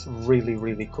this really,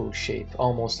 really cool shape,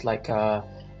 almost like a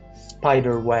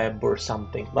spider web or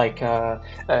something. Like I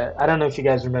don't know if you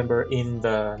guys remember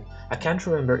I can't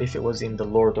remember if it was in the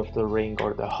Lord of the Ring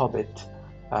or the Hobbit.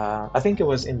 I think it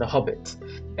was in the Hobbit.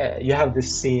 You have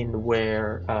this scene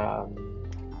where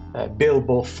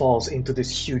Bilbo falls into this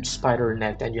huge spider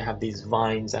net, and you have these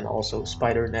vines and also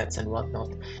spider nets and whatnot.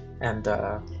 And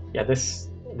yeah, this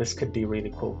could be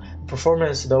really cool.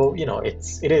 Performance, though, you know,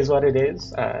 it is what it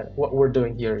is. What we're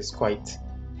doing here is quite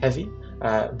heavy,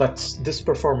 but this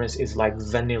performance is like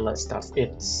vanilla stuff.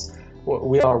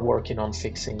 We are working on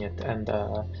fixing it, and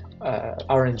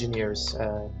our engineers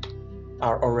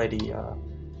are already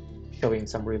showing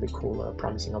some really cool,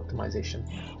 promising optimization.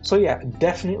 So yeah,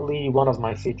 definitely one of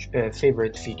my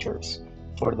favorite features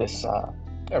for this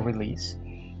release.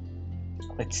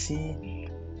 Let's see.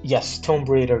 Yes, Tomb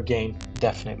Raider game,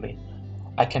 definitely.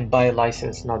 I can buy a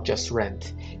license, not just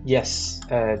rent. Yes,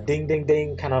 ding ding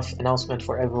ding, kind of announcement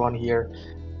for everyone here.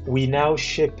 We now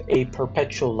ship a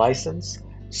perpetual license.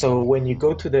 So when you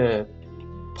go to the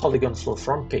Polygonflow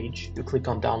front page, you click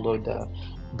on download the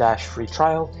Dash free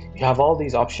trial. You have all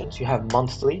these options. You have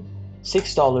monthly,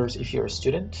 $6 if you're a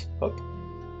student,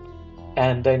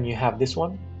 and then you have this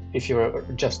one if you're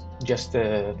just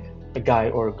a guy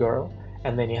or a girl,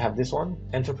 and then you have this one,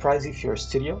 enterprise, if you're a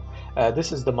studio.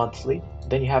 This is the monthly.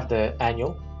 Then you have the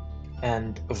annual,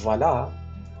 and voila,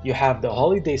 you have the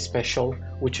holiday special,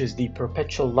 which is the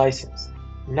perpetual license.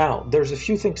 Now, there's a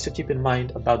few things to keep in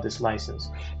mind about this license.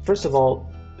 First of all,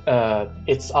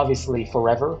 it's obviously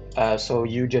forever, so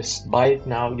you just buy it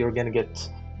now, you're gonna get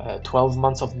 12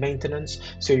 months of maintenance,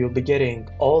 so you'll be getting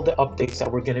all the updates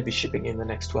that we're going to be shipping in the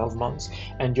next 12 months,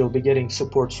 and you'll be getting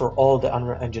support for all the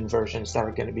Unreal Engine versions that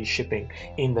are going to be shipping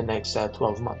in the next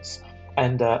 12 months.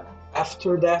 And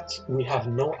after that, we have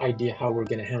no idea how we're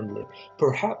going to handle it.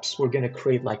 Perhaps we're going to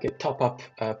create like a top-up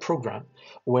program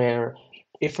where,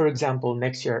 if, for example,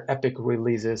 next year Epic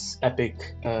releases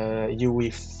Epic UE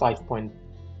 5.4,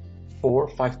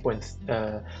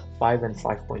 5.5, and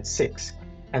 5.6,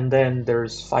 and then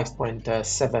there's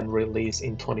 5.7 release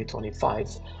in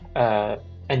 2025,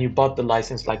 and you bought the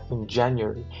license like in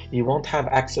January, you won't have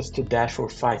access to Dash for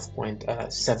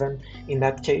 5.7 in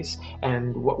that case.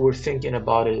 And what we're thinking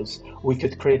about is we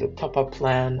could create a top-up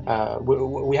plan.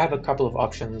 We have a couple of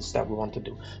options that we want to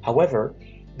do. However,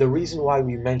 the reason why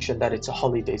we mentioned that it's a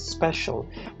holiday special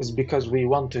is because we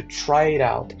want to try it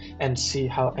out and see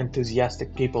how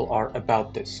enthusiastic people are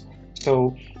about this.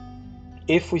 So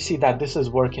if we see that this is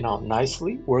working out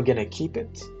nicely, we're gonna keep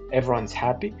it. Everyone's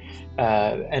happy.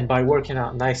 And by working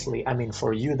out nicely, I mean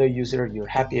for you, the user, you're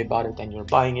happy about it and you're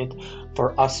buying it.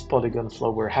 For us,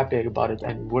 Polygonflow, we're happy about it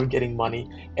and we're getting money.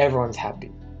 Everyone's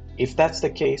happy. If that's the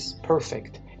case,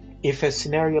 perfect. If a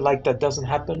scenario like that doesn't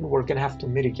happen, we're gonna have to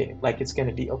mitigate. Like it's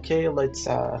gonna be okay, let's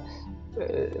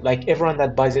like everyone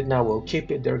that buys it now will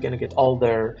keep it. They're going to get all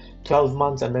their 12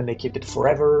 months and then they keep it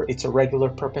forever. It's a regular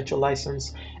perpetual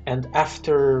license. And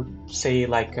after, say,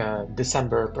 like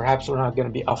December, perhaps we're not going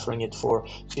to be offering it for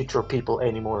future people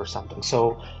anymore or something.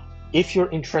 So if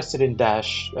you're interested in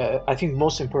Dash, I think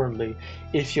most importantly,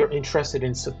 if you're interested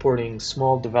in supporting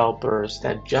small developers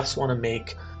that just want to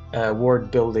make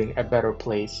world building a better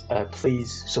place,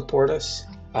 please support us.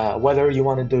 Whether you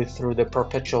want to do it through the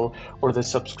perpetual or the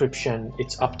subscription,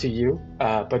 it's up to you.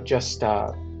 But just,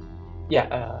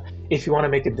 if you want to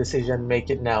make a decision, make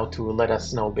it now to let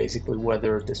us know basically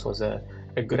whether this was a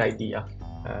good idea.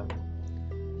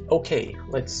 Okay,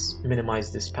 let's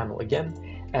minimize this panel again.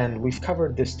 And we've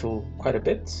covered this tool quite a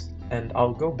bit. And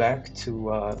I'll go back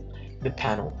to the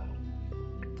panel.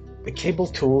 The cable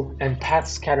tool and path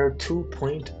scatter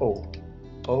 2.0.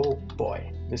 Oh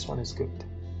boy, this one is good.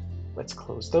 Let's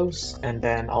close those, and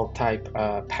then I'll type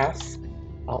path.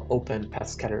 I'll open path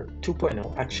scatter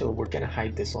 2.0. Actually, we're gonna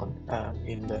hide this one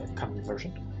in the coming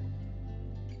version.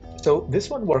 So this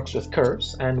one works with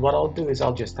curves, and what I'll do is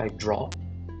I'll just type draw,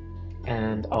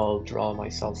 and I'll draw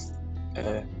myself.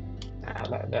 That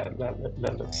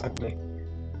looks ugly.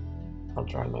 I'll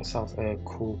draw myself a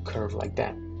cool curve like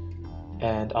that,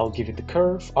 and I'll give it the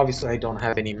curve. Obviously, I don't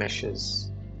have any meshes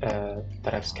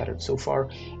that I've scattered so far,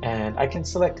 and I can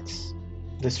select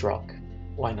this rock.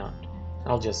 Why not?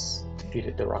 I'll just feed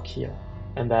it the rock here,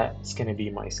 and that's going to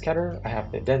be my scatter. I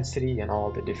have the density and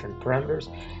all the different parameters.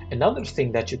 Another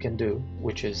thing that you can do,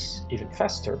 which is even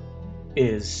faster,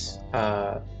 is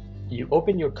you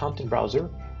open your content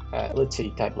browser. Let's say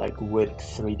you type like wood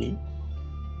 3D,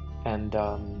 and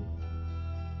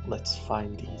let's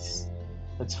find these.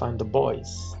 Let's find the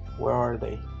boys. Where are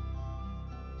they?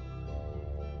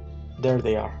 There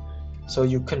they are. So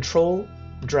you control,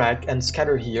 drag, and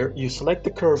scatter here. You select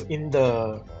the curve in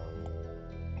the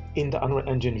Unreal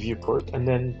Engine viewport, and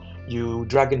then you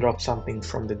drag and drop something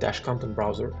from the Dash content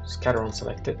browser, scatter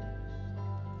unselected,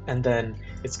 and then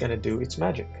it's gonna do its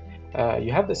magic.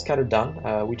 You have the scatter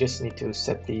done. We just need to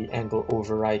set the angle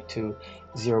override to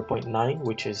 0.9,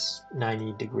 which is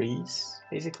 90 degrees,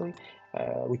 basically.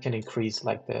 We can increase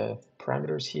like the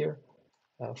parameters here.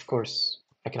 Of course,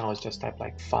 I can always just type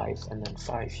like 5 and then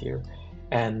 5 here.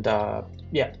 And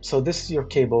yeah, so this is your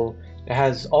cable. It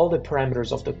has all the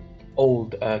parameters of the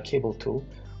old cable tool.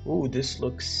 Ooh, this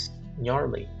looks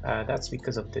gnarly. That's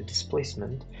because of the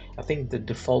displacement. I think the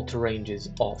default range is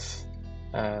off.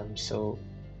 So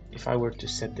if I were to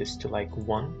set this to like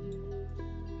 1,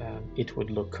 it would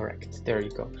look correct. There you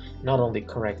go. Not only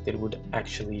correct, it would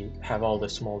actually have all the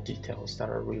small details that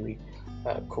are really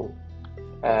cool.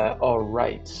 All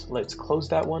right, let's close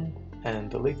that one and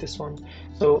delete this one.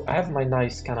 So I have my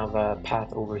nice kind of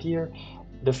path over here.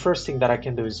 The first thing that I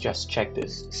can do is just check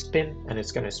this spin, and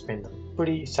it's going to spin them.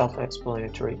 Pretty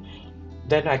self-explanatory.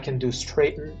 Then I can do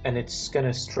straighten, and it's going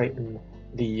to straighten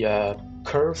the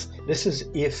curve. This is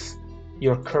if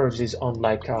your curves is on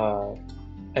like a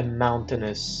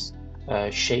mountainous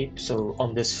shape. So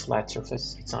on this flat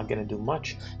surface, it's not going to do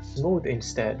much. Smooth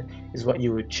instead is what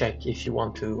you would check if you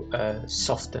want to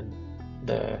soften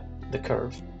the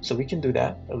curve. So we can do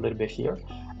that a little bit here.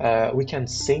 We can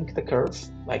sync the curve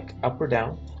like up or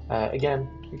down. Again,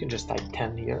 you can just type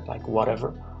 10 here, like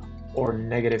whatever, or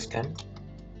 -10.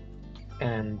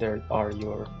 And there are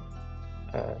your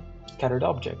scattered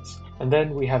objects. And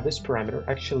then we have this parameter.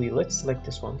 Actually, let's select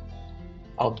this one.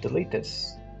 I'll delete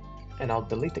this, and I'll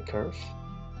delete the curve,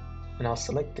 and I'll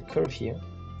select the curve here.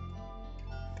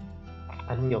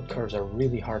 Unreal curves are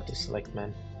really hard to select,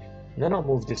 man. And then I'll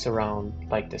move this around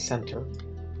like the center,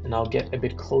 and I'll get a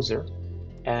bit closer,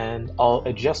 and I'll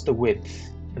adjust the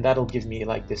width, and that'll give me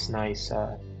like this nice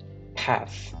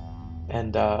path.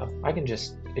 And I can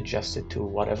just adjust it to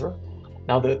whatever.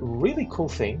 Now the really cool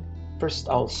thing, first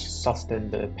I'll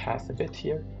soften the path a bit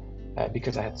here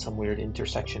because I had some weird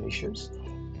intersection issues.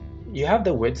 You have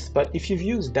the width, but if you've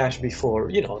used dash before,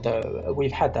 you know,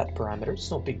 we've had that parameter,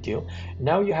 it's no big deal.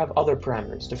 Now you have other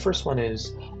parameters. The first one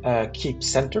is keep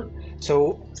center.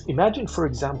 So imagine, for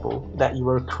example, that you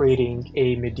are creating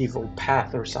a medieval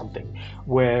path or something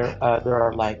where there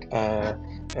are like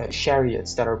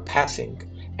chariots that are passing,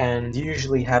 and you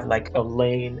usually have like a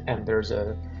lane and there's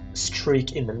a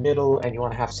streak in the middle, and you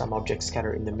want to have some objects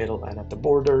scattered in the middle and at the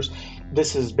borders.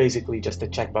 This is basically just a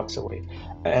checkbox away.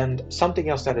 And something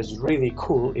else that is really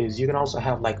cool is you can also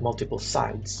have like multiple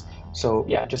sides. So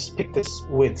yeah, just pick this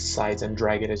with sides and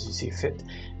drag it as you see fit,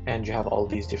 and you have all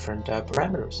these different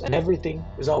parameters, and everything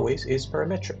as always is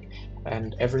parametric.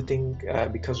 And everything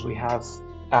because we have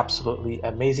absolutely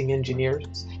amazing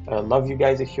engineers. Love you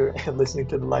guys if you're listening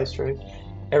to the live stream.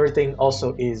 Everything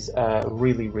also is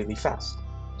really fast.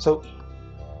 So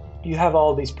you have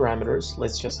all these parameters.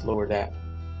 Let's just lower that.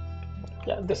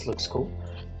 Yeah, this looks cool.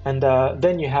 And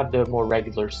then you have the more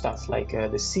regular stuff like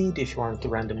the seed if you wanted to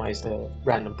randomize the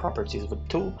random properties of the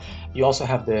tool. You also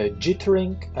have the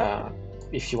jittering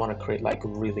if you want to create like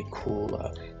really cool,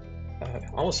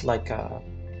 almost like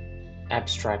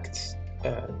abstract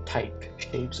type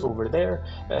shapes over there,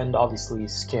 and obviously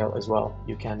scale as well.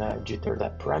 You can jitter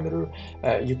that parameter.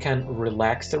 You can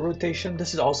relax the rotation.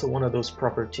 This is also one of those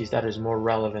properties that is more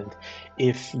relevant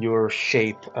if your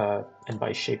shape, and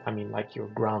by shape I mean like your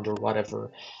ground or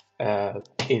whatever,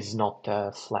 is not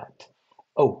flat.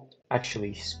 Oh,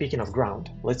 actually, speaking of ground,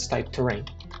 let's type terrain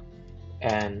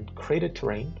and create a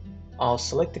terrain. I'll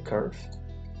select the curve,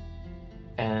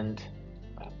 and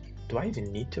do I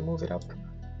even need to move it up?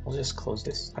 I'll just close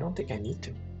this. I don't think I need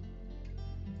to.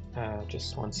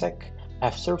 Just one sec.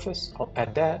 Have surface, I'll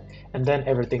add that, and then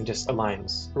everything just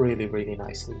aligns really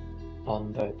nicely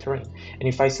on the terrain. And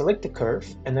if I select the curve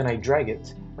and then I drag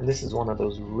it, and this is one of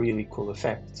those really cool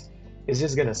effects, it's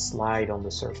just gonna slide on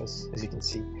the surface, as you can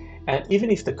see. And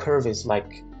even if the curve is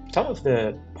like, some of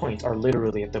the points are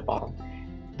literally at the bottom,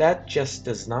 that just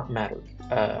does not matter.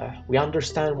 We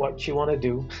understand what you want to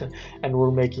do and we're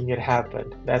making it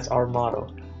happen. That's our motto.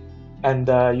 And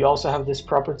you also have this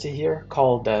property here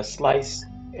called slice.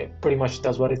 It pretty much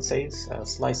does what it says,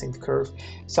 slicing the curve.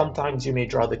 Sometimes you may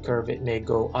draw the curve, it may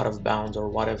go out of bounds or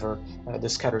whatever, the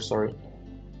scatter, sorry,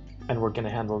 and we're going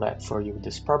to handle that for you with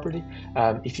this property.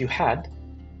 If you had,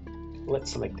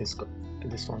 let's select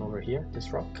this one over here,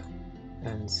 this rock,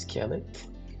 and scale it.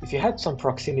 If you had some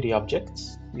proximity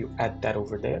objects, you add that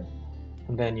over there,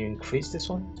 and then you increase this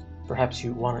one. Perhaps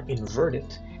you want to invert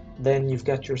it, then you've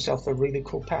got yourself a really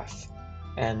cool path.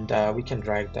 And we can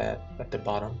drag that at the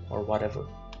bottom or whatever,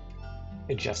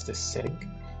 adjust this setting,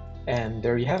 and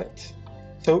there you have it.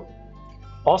 So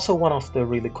also one of the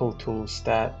really cool tools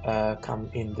that come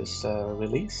in this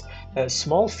release, a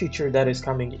small feature that is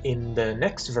coming in the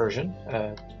next version,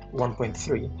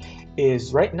 1.3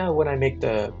 is right now when I make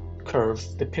the curve,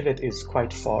 the pivot is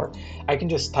quite far. I can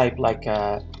just type like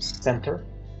center,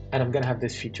 and I'm gonna have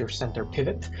this feature center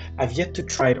pivot. I've yet to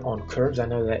try it on curves. I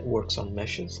know that it works on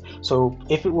meshes. So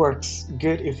if it works,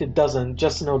 good. If it doesn't,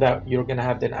 just know that you're gonna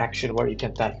have an action where you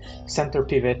can type center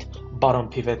pivot, bottom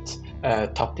pivot,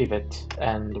 top pivot,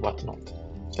 and whatnot.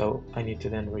 So I need to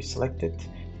then reselect it.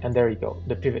 And there you go.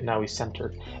 The pivot now is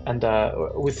centered. And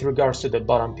with regards to the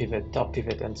bottom pivot, top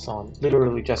pivot, and so on,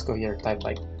 literally just go here, type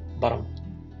like bottom,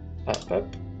 up.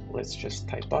 Let's just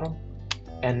type bottom.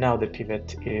 And now the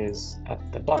pivot is at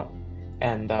the bottom.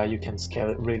 And you can scale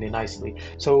it really nicely.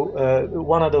 So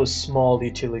one of those small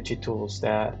utility tools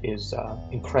that is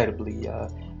incredibly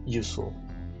useful.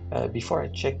 Before I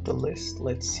check the list,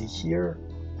 let's see here.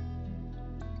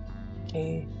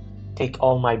 Okay. Take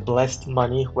all my blessed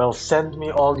money. Well, send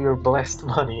me all your blessed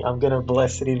money. I'm gonna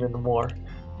bless it even more.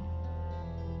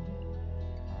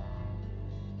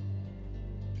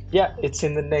 Yeah, it's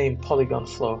in the name,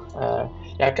 Polygonflow.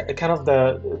 Yeah, kind of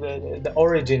the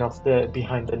origin of the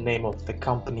behind the name of the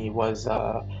company was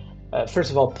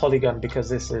first of all Polygon, because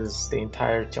this is the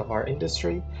entirety of our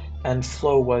industry, and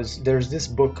Flow was there's this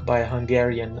book by a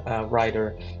Hungarian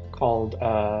writer called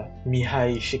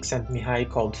Mihai Csikszentmihalyi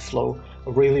called Flow.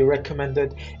 Really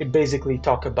recommended. It basically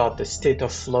talk about the state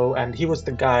of flow, and he was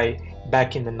the guy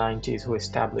back in the 90s who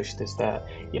established this, that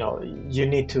you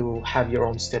need to have your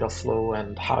own state of flow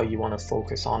and how you want to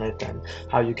focus on it and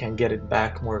how you can get it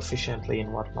back more efficiently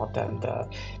and whatnot. And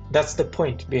that's the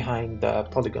point behind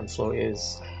Polygonflow,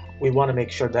 is we want to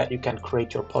make sure that you can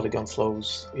create your polygon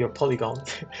flows, your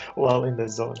polygons while in the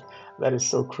zone. That is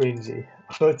so cringy.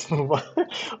 Let's move on.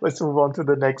 Let's move on to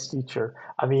the next feature.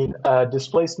 I mean,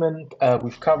 displacement,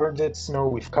 we've covered it. Snow,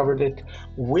 we've covered it.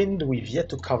 Wind, we've yet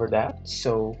to cover that.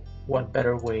 So what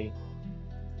better way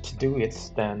to do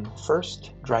it than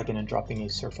first dragging and dropping a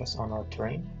surface on our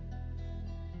terrain.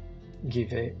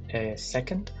 Give it a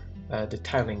second. The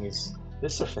tiling is,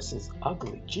 this surface is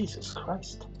ugly. Jesus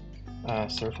Christ.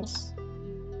 Surface.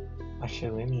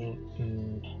 Actually, let me,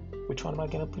 which one am I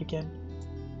gonna put again?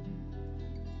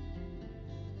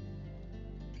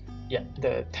 Yeah,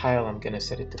 the tile, I'm gonna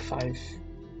set it to 5.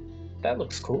 That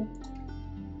looks cool.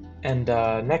 And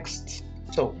next,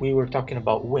 so we were talking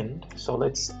about wind. So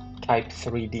let's type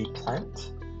 3D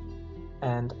plant.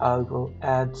 And I will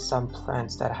add some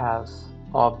plants that have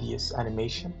obvious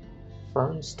animation.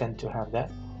 Ferns tend to have that.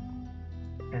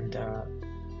 And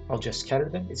I'll just scatter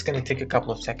them. It's gonna take a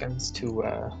couple of seconds to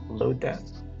load that.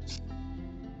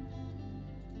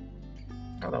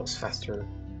 Oh, that was faster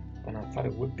than I thought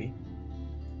it would be.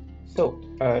 So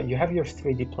you have your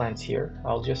 3D plants here.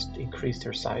 I'll just increase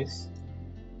their size.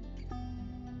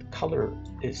 The color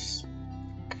is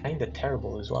kind of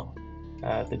terrible as well.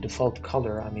 The default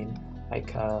color, I mean,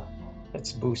 like,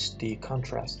 let's boost the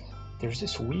contrast. There's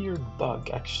this weird bug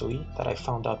actually that I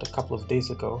found out a couple of days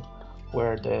ago,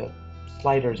 where the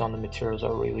sliders on the materials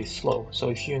are really slow. So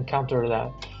if you encounter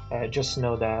that, just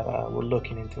know that we're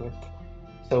looking into it.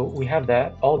 So we have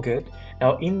that, all good.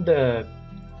 Now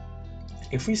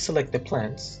if we select the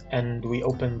plants and we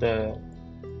open the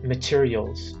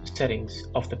materials settings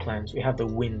of the plants, we have the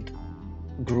wind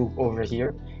group over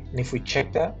here. And if we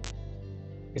check that,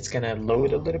 it's gonna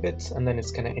load a little bit, and then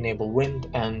it's gonna enable wind,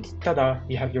 and ta-da,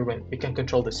 you have your wind. You can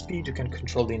control the speed, you can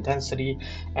control the intensity,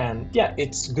 and yeah,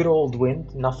 it's good old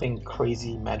wind, nothing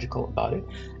crazy magical about it.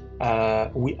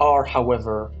 We are,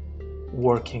 however,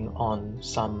 working on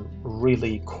some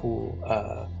really cool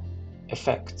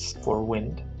effects for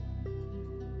wind.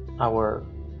 Our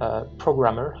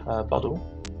programmer, Badu,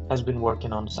 has been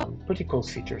working on some pretty cool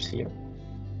features here.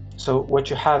 So what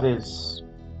you have is,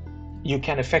 you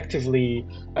can effectively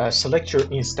select your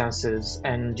instances,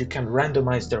 and you can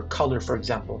randomize their color, for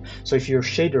example. So if your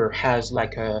shader has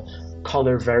like a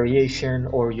color variation,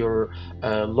 or you're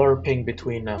LARPing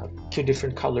between 2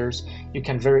 different colors, you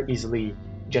can very easily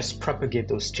just propagate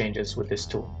those changes with this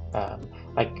tool.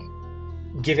 Like,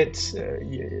 give it,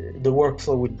 the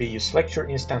workflow would be, you select your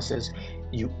instances,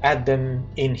 you add them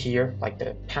in here, like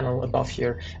the panel above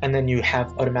here, and then you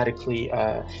have automatically,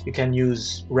 you can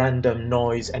use random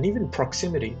noise and even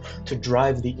proximity to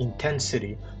drive the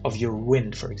intensity of your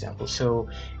wind, for example. So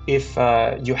if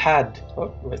you had,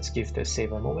 let's give the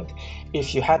save a moment.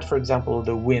 If you had, for example,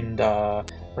 the wind,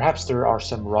 perhaps there are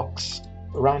some rocks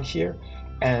around here,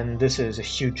 and this is a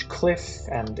huge cliff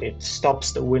and it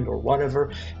stops the wind or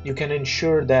whatever, you can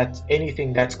ensure that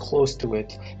anything that's close to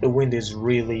it, the wind is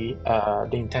really, the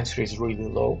intensity is really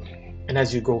low. And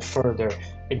as you go further,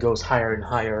 it goes higher and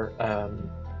higher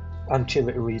until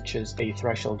it reaches a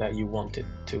threshold that you want it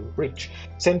to reach.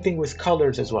 Same thing with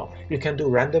colors as well. You can do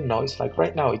random noise, like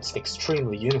right now it's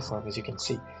extremely uniform, as you can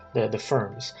see, the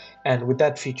firms. And with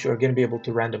that feature, you're going to be able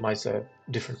to randomize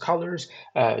different colors.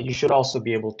 You should also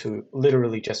be able to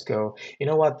literally just go, you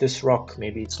know what, this rock,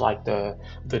 maybe it's like the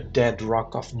dead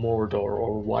rock of Mordor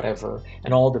or whatever,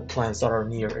 and all the plants that are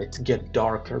near it get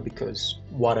darker because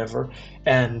whatever,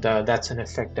 and that's an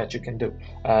effect that you can do.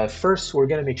 First, we're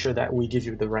going to make sure that we give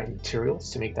you the right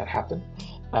materials to make that happen.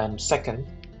 Second,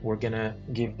 we're going to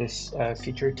give this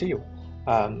feature to you.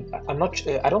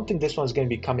 I don't think this one's going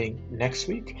to be coming next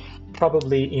week,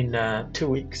 probably in 2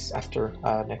 weeks after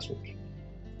next week.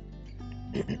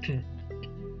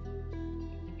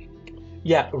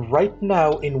 Yeah, right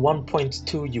now in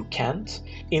 1.2 you can't.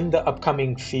 In the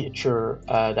upcoming feature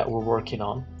that we're working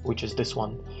on, which is this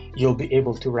one, you'll be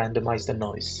able to randomize the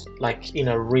noise, like in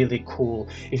a really cool...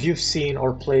 If you've seen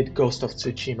or played Ghost of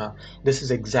Tsushima, this is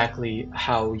exactly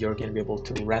how you're going to be able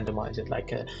to randomize it,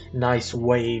 like nice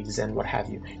waves and what have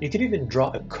you. You could even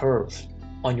draw a curve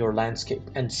on your landscape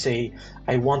and say,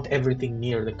 I want everything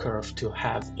near the curve to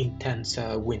have intense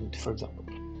wind, for example.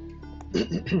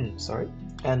 Sorry.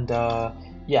 And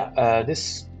yeah,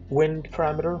 this wind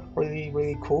parameter,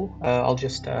 really cool. I'll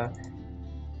just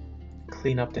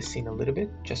clean up the scene a little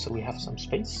bit just so we have some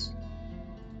space.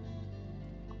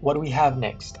 What do we have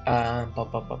next?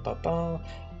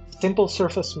 Simple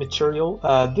surface material.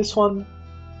 This one,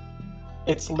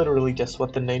 it's literally just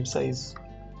what the name says.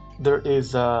 There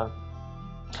is a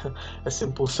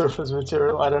simple surface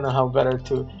material. I don't know how better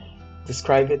to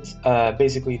describe it.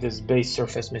 Basically, this base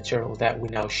surface material that we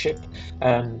now ship.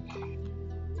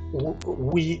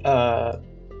 We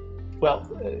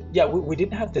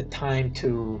didn't have the time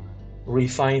to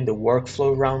refine the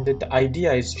workflow around it. The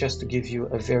idea is just to give you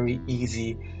a very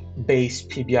easy base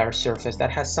PBR surface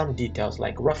that has some details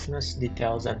like roughness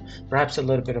details and perhaps a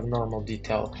little bit of normal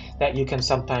detail that you can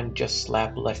sometimes just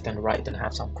slap left and right and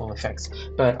have some cool effects.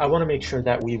 But I want to make sure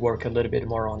that we work a little bit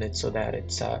more on it so that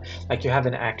it's like you have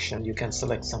an action, you can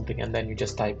select something and then you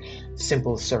just type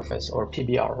simple surface or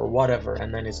PBR or whatever,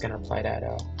 and then it's going to apply that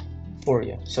for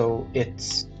you. So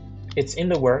it's in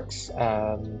the works,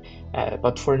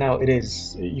 but for now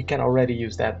you can already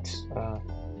use that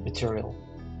material.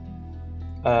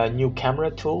 New camera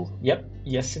tool. Yep,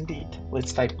 yes indeed.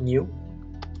 Let's type new,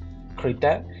 create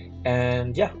that,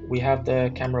 and yeah, we have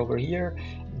the camera over here.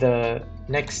 The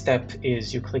next step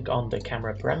is you click on the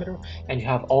camera parameter and you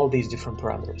have all these different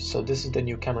parameters. So this is the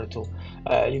new camera tool.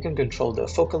 You can control the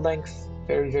focal length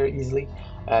very easily.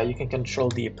 You can control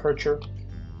the aperture.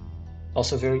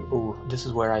 Also this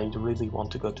is where I really want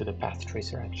to go to the path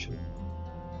tracer actually,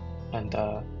 and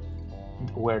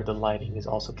where the lighting is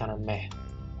also kind of meh.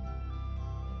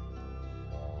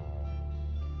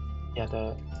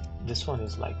 Yeah, this one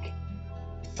is like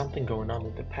something going on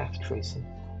with the path tracing.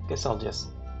 Guess I'll just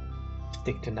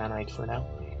stick to nanite for now.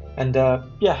 And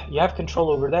yeah, you have control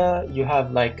over that. You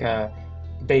have like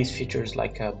base features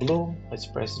like bloom. Let's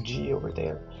press G over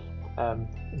there.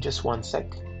 Just one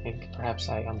sec. I think perhaps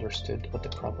I understood what the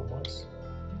problem was.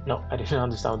 No, I didn't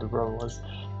understand what the problem was.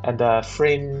 And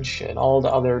fringe and all the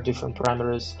other different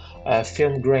parameters.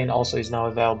 Film grain also is now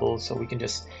available, so we can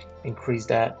just increase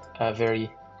that very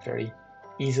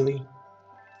easily.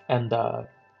 And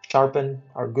sharpen,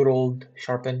 our good old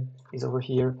sharpen is over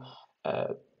here.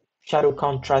 Shadow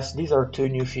contrast, these are two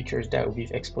new features that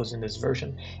we've exposed in this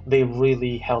version. They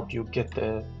really help you get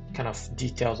the kind of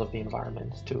details of the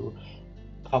environment to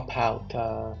pop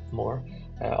out more.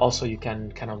 Also, you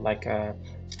can kind of like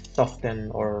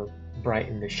soften or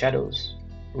brighten the shadows,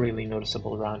 really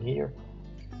noticeable around here.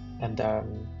 And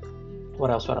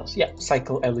what else? Yeah,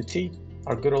 cycle LUT,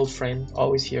 our good old friend,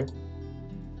 always here.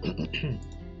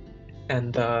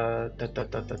 And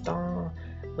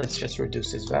let's just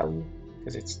reduce this value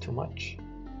because it's too much.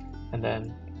 And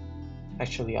then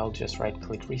actually I'll just right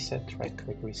click reset.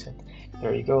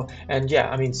 There you go. And yeah,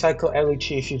 I mean, cycle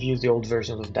LUT, if you've used the old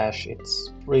versions of Dash,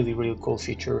 it's really cool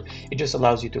feature. It just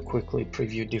allows you to quickly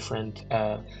preview different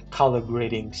color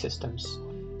grading systems.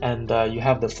 And you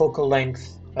have the focal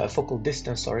length, focal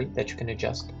distance, sorry, that you can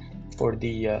adjust for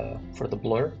the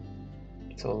blur.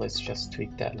 So let's just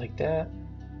tweak that like that,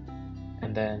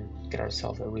 and then get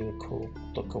ourselves a really cool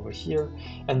look over here.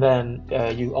 And then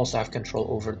you also have control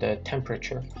over the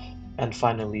temperature, and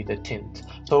finally the tint.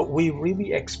 So we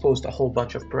really exposed a whole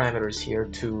bunch of parameters here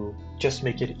to just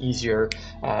make it easier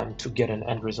to get an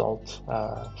end result.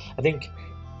 I think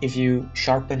if you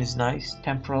sharpen is nice,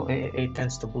 temporal, it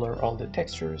tends to blur all the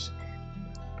textures.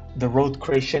 The road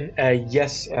creation,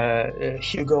 yes,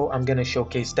 Hugo, I'm gonna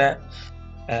showcase that.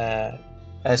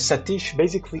 Satish,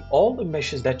 basically all the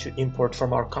meshes that you import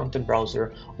from our content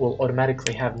browser will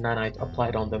automatically have nanite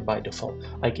applied on them by default.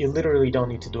 Like you literally don't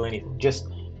need to do anything. Just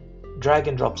drag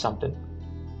and drop something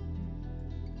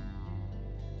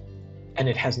and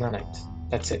it has nanite.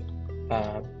 That's it.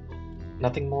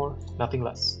 Nothing more, nothing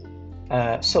less.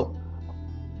 So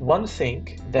one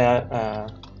thing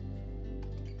that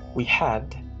we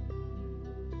had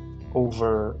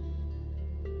over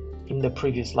in the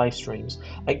previous live streams,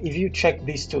 like if you check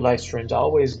these two live streams, I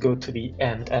always go to the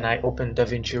end and I open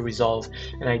DaVinci Resolve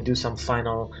and I do some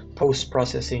final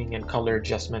post-processing and color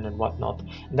adjustment and whatnot.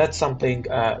 And that's something,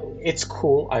 it's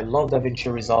cool. I love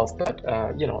DaVinci Resolve, but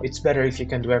you know, it's better if you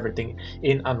can do everything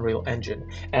in Unreal Engine.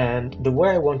 And the way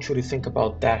I want you to think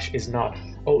about Dash is not,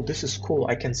 oh, this is cool,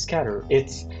 I can scatter.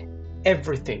 It's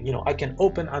everything. You know, I can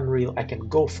open Unreal, I can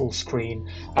go full screen,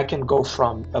 I can go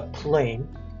from a plane,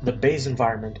 the base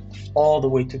environment, all the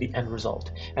way to the end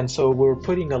result. And so we're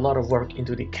putting a lot of work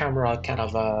into the camera kind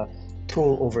of a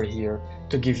tool over here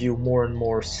to give you more and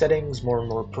more settings, more and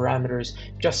more parameters,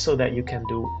 just so that you can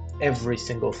do every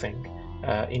single thing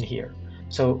in here.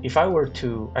 So if I were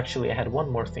to, actually I had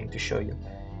one more thing to show you.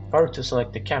 If I were to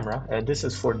select the camera, this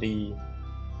is for the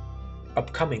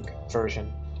upcoming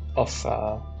version of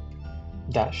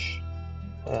Dash.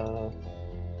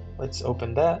 Let's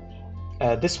open that.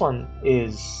 This one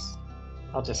is,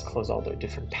 I'll just close all the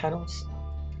different panels.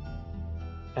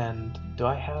 And do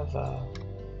I have,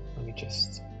 let me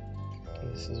just do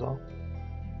this as well.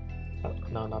 Oh,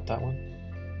 no, not that one.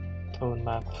 Tone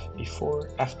map before,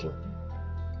 after.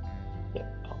 Yeah,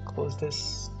 I'll close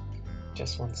this.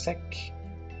 Just one sec.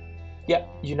 Yeah,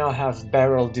 you now have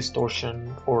barrel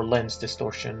distortion or lens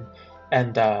distortion.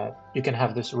 And you can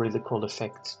have this really cool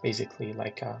effect, basically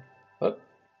like, oh,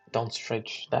 don't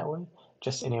stretch that way.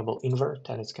 Just enable invert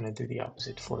and it's going to do the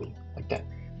opposite for you, like that.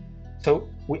 So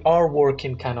we are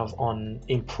working kind of on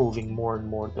improving more and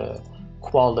more the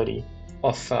quality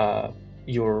of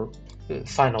your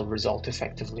final result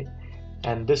effectively.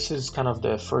 And this is kind of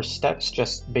the first steps,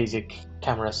 just basic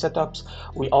camera setups.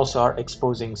 We also are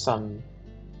exposing some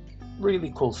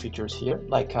really cool features here,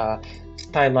 like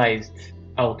stylized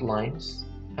outlines.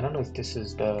 I don't know if this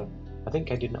is the, I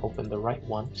think I didn't open the right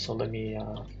one, so let me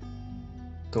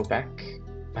go back.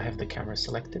 I have the camera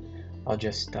selected. I'll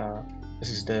just, this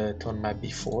is the tone map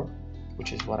before,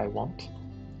 which is what I want.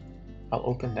 I'll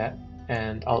open that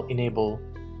and I'll enable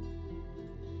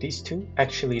these two.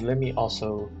 Actually, let me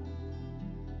also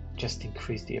just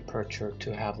increase the aperture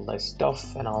to have less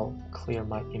stuff and I'll clear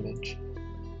my image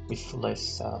with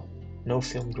less, no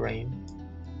film grain.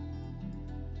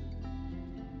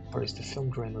 Or is the film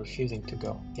grain refusing to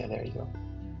go? Yeah, there you go.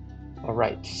 All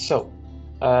right, so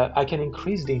I can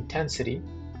increase the intensity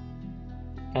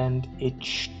and it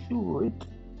should,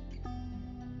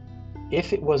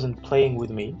 if it wasn't playing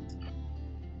with me,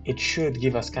 it should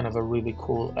give us kind of a really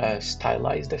cool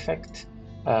stylized effect.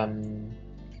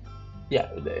 Yeah,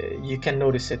 you can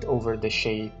notice it over the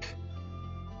shape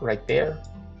right there.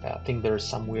 I think there's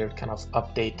some weird kind of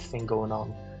update thing going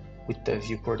on with the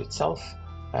viewport itself.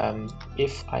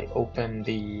 If I open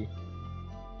the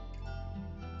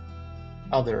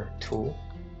other tool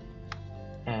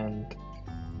and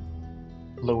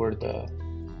lower the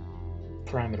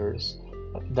parameters,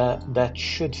 that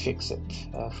should fix it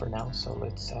for now. So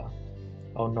let's,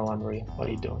 oh no, Unreal, what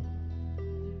are you doing?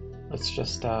 Let's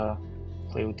just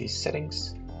play with these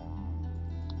settings.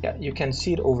 Yeah, you can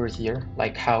see it over here,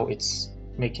 like how it's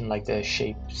making like the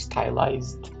shape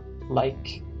stylized,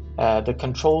 like the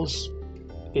controls,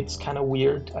 it's kind of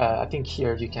weird. I think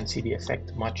here you can see the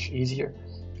effect much easier.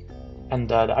 And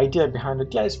the idea behind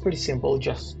it, yeah, it's pretty simple,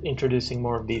 just introducing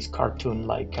more of these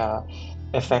cartoon-like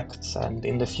effects, and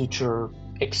in the future,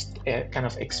 kind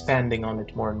of expanding on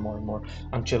it more and more and more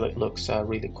until it looks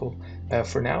really cool.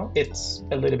 For now, it's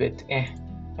a little bit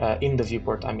in the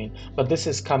viewport, I mean, but this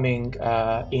is coming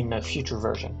in a future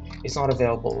version. It's not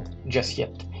available just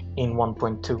yet in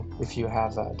 1.2 if you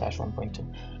have Dash 1.2.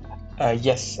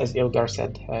 Yes, as Ilgar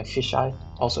said, fisheye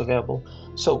also available.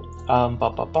 So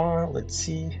let's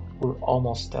see, we're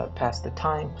almost past the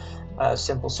time.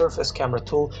 Simple surface camera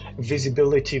tool,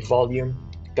 visibility volume.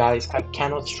 Guys, I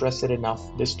cannot stress it enough.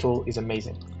 This tool is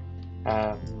amazing.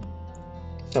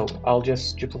 So I'll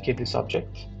just duplicate this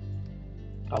object.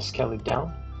 I'll scale it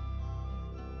down.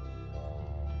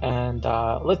 And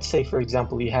let's say, for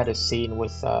example, you had a scene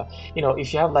with, you know,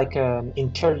 if you have like an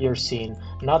interior scene,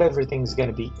 not everything's going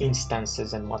to be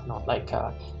instances and whatnot. Like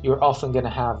you're often going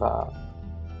to have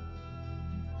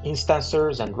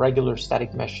instancers and regular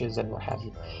static meshes and what have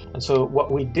you. And so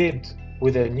what we did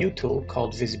with a new tool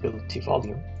called visibility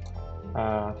volume,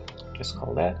 just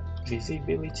call that,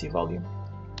 visibility volume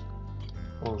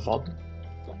or volume,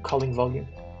 culling volume.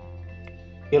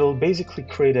 It'll basically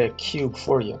create a cube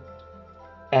for you,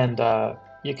 and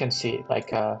you can see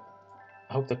like I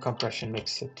hope the compression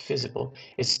makes it visible.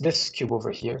 It's this cube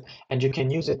over here, and you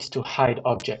can use it to hide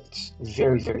objects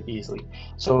very, very easily.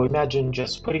 So imagine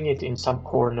just putting it in some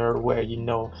corner where you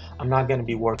know I'm not going to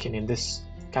be working in this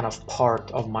kind of part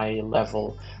of my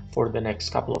level for the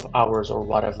next couple of hours or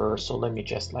whatever. So let me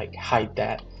just like hide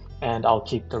that and I'll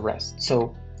keep the rest.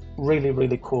 So really,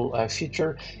 really cool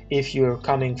feature. If you're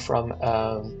coming from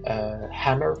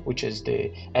Hammer, which is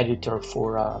the editor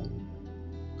for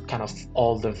kind of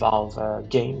all the Valve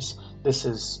games, this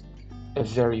is a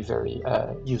very, very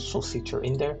useful feature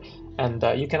in there. And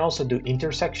you can also do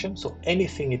intersection, so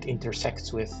anything it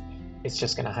intersects with, it's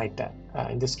just going to hide that.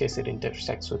 In this case, it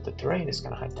intersects with the terrain, it's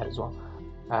going to hide that as well.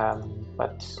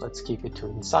 But let's keep it to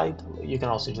inside. You can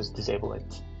also just disable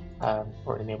it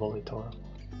or enable it or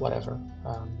whatever.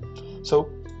 So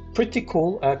pretty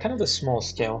cool, kind of a small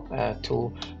scale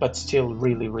tool, but still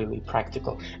really, really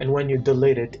practical. And when you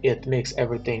delete it, it makes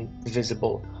everything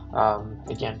visible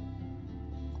again.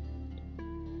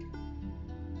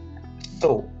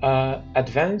 So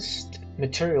advanced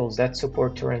materials that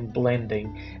support terrain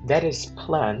blending, that is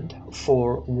planned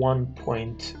for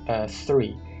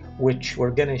 1.3, which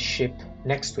we're gonna ship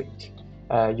next week.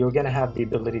 You're gonna have the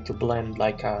ability to blend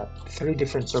like 3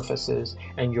 different surfaces,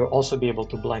 and you'll also be able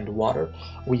to blend water.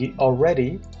 We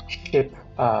already ship,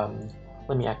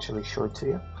 let me actually show it to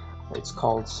you. It's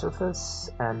called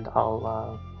surface, and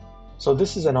so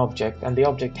this is an object, and the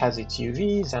object has its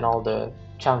UVs and all the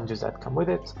challenges that come with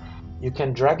it. You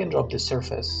can drag and drop the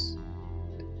surface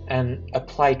and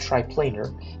apply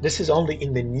triplanar. This is only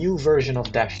in the new version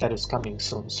of Dash that is coming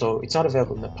soon, so it's not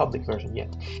available in the public version yet.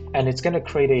 And it's going to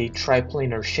create a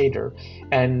triplanar shader,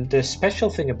 and the special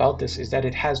thing about this is that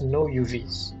it has no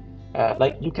UVs.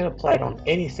 Like you can apply it on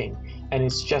anything and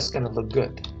it's just going to look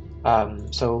good.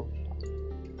 So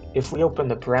if we open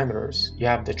the parameters, you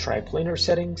have the triplanar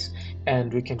settings,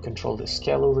 and we can control the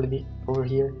scale over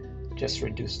here. Just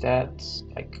reduce that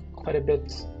like quite a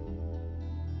bit,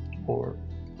 or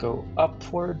go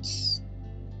upwards,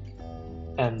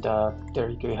 and there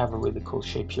you go, you have a really cool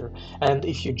shape here. And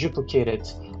if you duplicate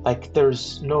it, like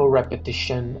there's no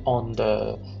repetition on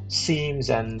the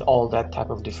seams and all that type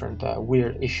of different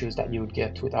weird issues that you would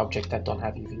get with objects that don't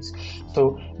have UVs.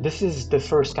 So this is the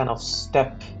first kind of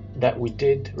step that we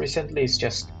did recently. It's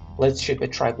just let's ship a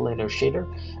triplanar shader,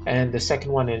 and the second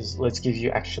one is let's give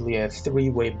you actually a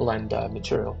 3-way blend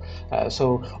material.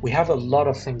 So we have a lot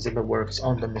of things in the works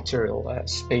on the material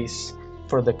space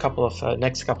for the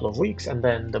next couple of weeks, and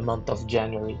then the month of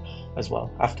January as well,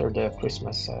 after the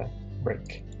Christmas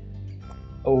break.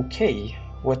 Okay,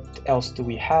 what else do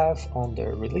we have on the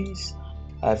release?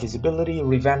 Visibility,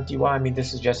 revamped UI. I mean,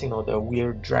 this is just, the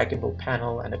weird draggable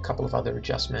panel and a couple of other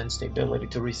adjustments, the ability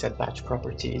to reset batch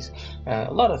properties,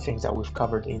 a lot of things that we've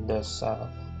covered in this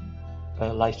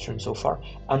live stream so far.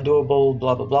 Undoable,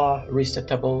 blah, blah, blah,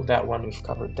 resetable, that one we've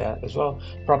covered that as well.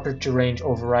 Property range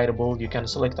overridable, you can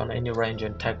select on any range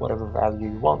and type whatever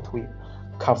value you want. We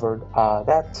covered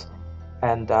that.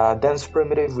 And dense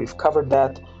primitive, we've covered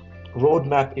that.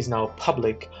 Roadmap is now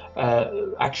public.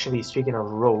 Actually, speaking of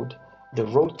road, the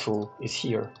road tool is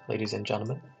here, ladies and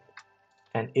gentlemen,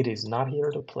 and it is not here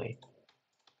to play.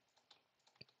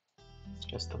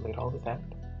 Just delete all of that.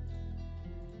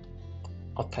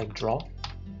 I'll type draw,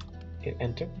 hit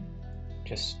enter,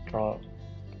 just draw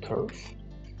a curve.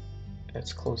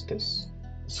 Let's close this,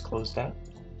 let's close that.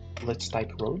 Let's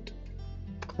type road,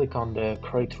 click on the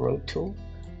create road tool,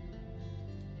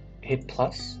 hit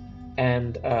plus,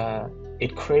 and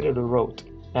it created a road.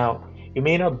 Now, you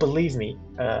may not believe me,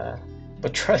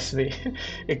 but trust me,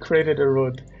 it created a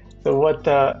road. So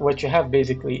what you have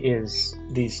basically is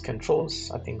these controls.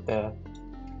 I think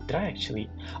did I actually?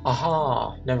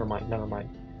 Aha, never mind.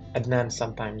 Adnan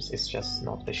sometimes is just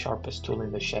not the sharpest tool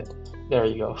in the shed. There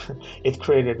you go. It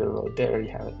created a road. There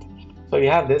you have it. So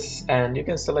you have this, and you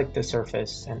can select the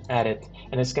surface and add it,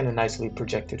 and it's going to nicely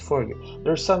project it for you.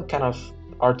 There's some kind of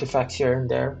artifacts here and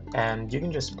there, and you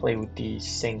can just play with the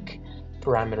sync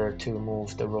parameter to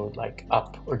move the road like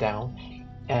up or down,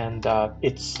 and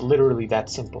it's literally that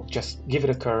simple. Just give it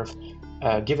a curve,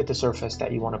 give it the surface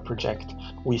that you want to project.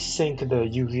 We sync the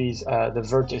UVs, the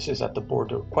vertices at the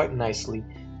border quite nicely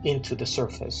into the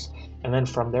surface, and then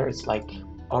from there it's like,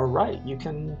 all right, you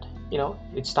can,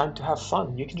 it's time to have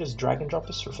fun. You can just drag and drop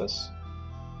the surface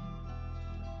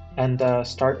and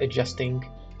start adjusting.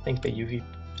 I think the UV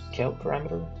scale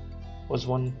parameter was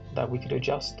one that we could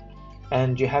adjust.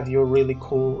 and you have your really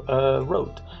cool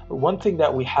road. One thing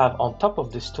that we have on top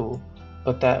of this tool,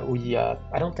 but that we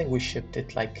I don't think we shipped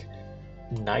it like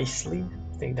nicely,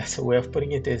 I think that's a way of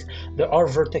putting it, is there are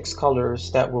vertex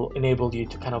colors that will enable you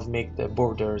to kind of make the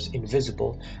borders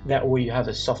invisible. That way you have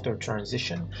a softer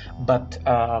transition, but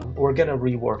we're gonna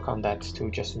rework on that to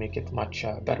just make it much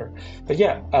better. But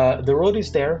yeah, the road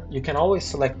is there. You can always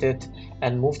select it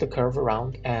and move the curve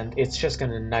around, and it's just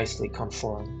gonna nicely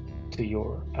conform to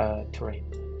your terrain.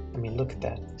 I mean, look at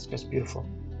that, it's just beautiful.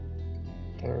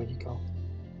 There you go.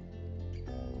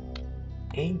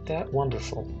 Ain't that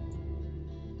wonderful?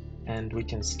 And we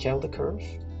can scale the curve.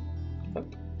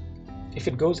 If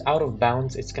it goes out of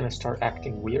bounds, it's gonna start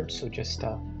acting weird, so just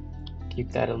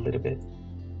keep that a little bit,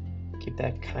 keep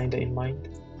that kind of in mind.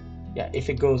 Yeah, if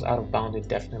it goes out of bounds, it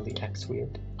definitely acts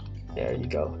weird. There you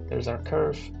go, there's our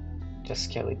curve. Just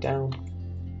scale it down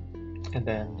and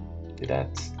then do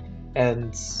that.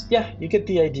 And yeah, you get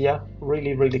the idea.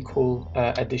 Really cool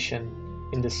addition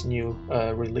in this new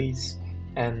release.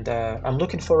 And I'm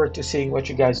looking forward to seeing what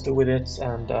you guys do with it,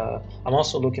 and I'm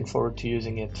also looking forward to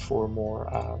using it for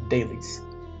more dailies.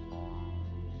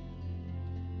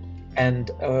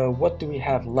 And what do we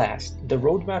have last? The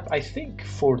roadmap, I think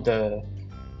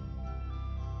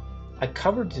I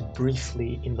covered it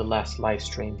briefly in the last live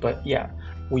stream, but yeah,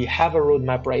 we have a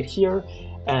roadmap right here,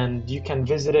 and you can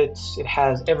visit it. It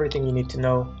has everything you need to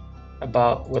know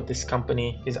about what this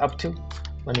company is up to.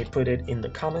 Let me put it in the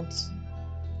comments.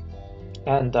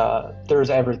 And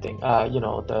there's everything, you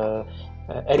know, the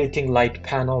editing light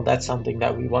panel, that's something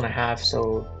that we want to have.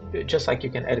 So just like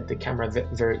you can edit the camera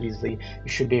very easily, you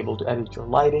should be able to edit your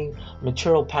lighting.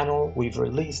 Material panel, we've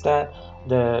released that.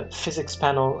 The physics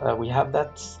panel, we have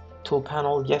that tool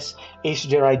panel. Yes,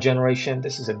 HDRI generation,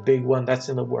 this is a big one that's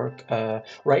in the work.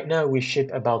 Right now we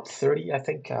ship about 30, I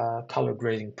think, color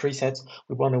grading presets.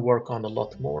 We want to work on a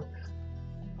lot more.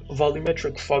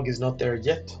 Volumetric fog is not there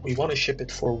yet. We want to ship it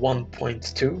for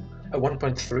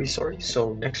 1.3, sorry,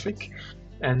 so next week.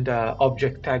 And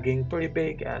object tagging, pretty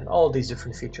big, and all these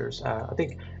different features. I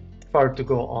think far to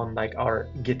go on like our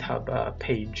GitHub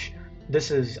page. This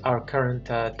is our current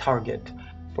target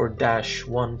for dash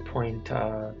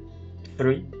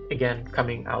 1.3, again,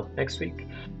 coming out next week.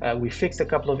 We fixed a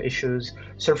couple of issues.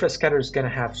 Surface Scatter is going to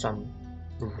have some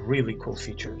really cool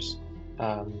features,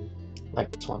 like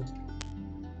this one.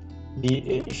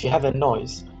 If you have a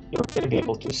noise, you're going to be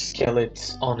able to scale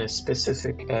it on a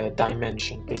specific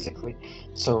dimension, basically.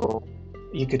 So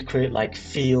you could create like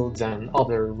fields and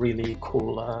other really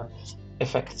cool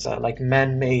effects, like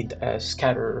man-made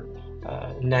scatter,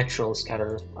 natural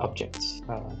scatter objects.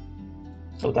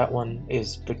 So that one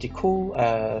is pretty cool.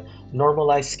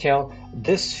 Normalized scale.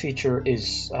 This feature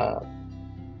is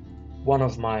one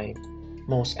of my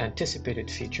most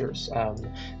anticipated features.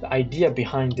 The idea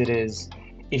behind it is,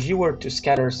 if you were to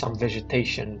scatter some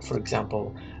vegetation, for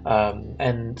example,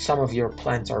 and some of your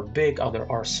plants are big, other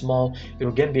are small,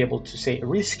 you're going to be able to say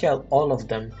rescale all of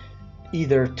them,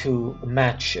 either to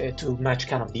match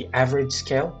kind of the average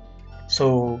scale.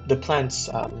 So the plants,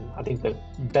 I think the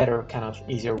better kind of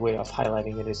easier way of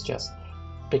highlighting it is just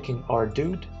picking our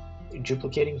dude,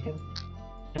 duplicating him,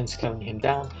 and scaling him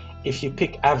down. If you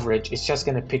pick average, it's just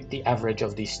going to pick the average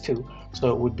of these two.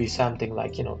 So it would be something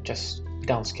like, you know, just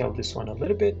downscale this one a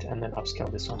little bit and then upscale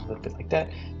this one a little bit like that,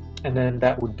 and then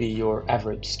that would be your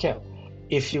average scale.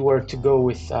 If you were to go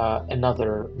with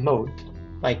another mode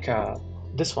like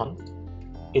this one,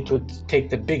 it would take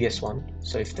the biggest one.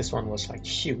 So if this one was like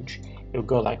huge, it would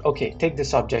go like, okay, take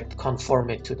this object,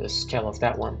 conform it to the scale of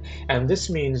that one. And this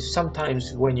means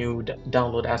sometimes when you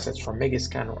download assets from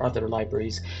Megascan or other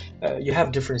libraries, you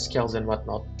have different scales and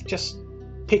whatnot. Just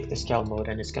pick the scale mode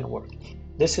and it's going to work.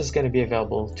 This is going to be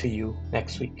available to you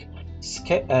next week.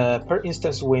 Per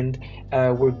instance wind,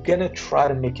 we're going to try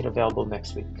to make it available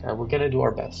next week. We're going to do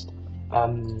our best.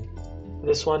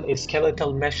 This one is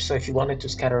skeletal mesh, so if you wanted to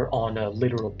scatter on a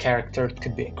literal character, it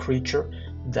could be a creature,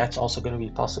 that's also going to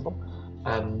be possible.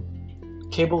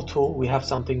 Cable tool, we have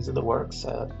some things in the works.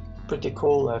 Pretty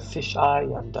cool,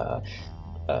 fisheye and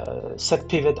set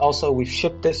pivot. Also, we've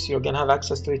shipped this, you're gonna have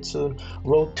access to it soon.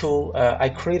 Road tool, I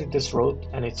created this road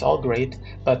and it's all great,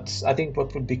 but I think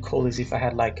what would be cool is if I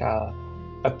had like a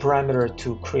parameter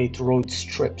to create road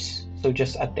strips, so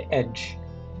just at the edge,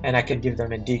 and I could give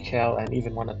them a decal and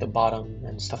even one at the bottom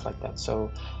and stuff like that. So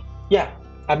yeah,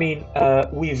 I mean,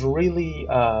 we've really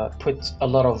put a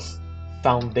lot of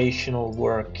foundational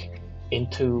work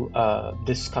into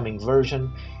this coming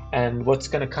version. And what's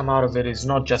going to come out of it is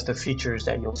not just the features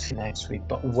that you'll see next week,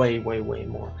 but way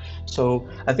more. So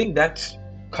I think that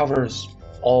covers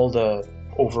all the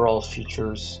overall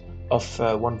features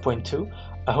 1.2.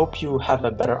 I hope you have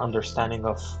a better understanding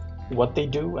of what they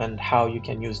do and how you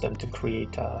can use them to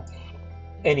create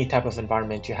any type of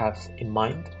environment you have in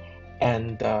mind.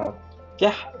 And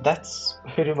yeah, that's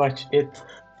pretty much it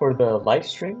for the live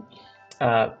stream.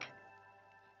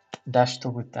 Dash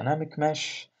tool with dynamic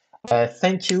mesh.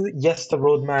 Thank you. Yes, the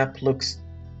roadmap looks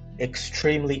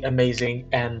extremely amazing,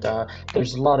 and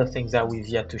there's a lot of things that we've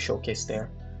yet to showcase there.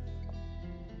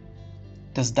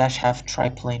 Does Dash have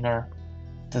triplanar?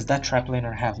 Does that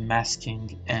triplanar have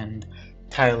masking and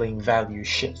tiling value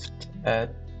shift?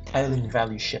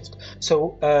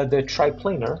 So the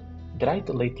triplanar, did I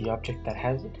delete the object that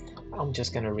has it? I'm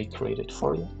just gonna recreate it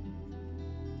for you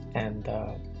and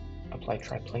apply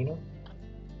triplanar.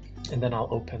 And then I'll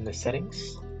open the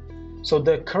settings. So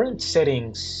the current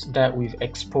settings that we've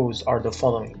exposed are the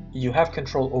following. You have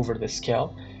control over the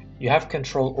scale. You have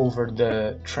control over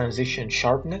the transition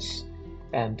sharpness.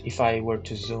 And if I were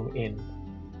to zoom in,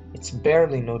 it's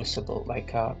barely noticeable.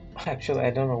 Like, actually, I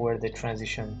don't know where the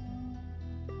transition,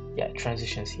 yeah,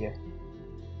 transition's here.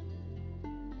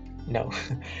 No,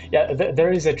 yeah,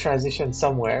 there is a transition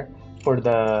somewhere for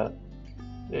the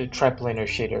triplanar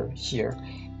shader here.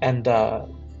 And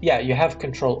yeah, you have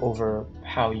control over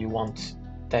how you want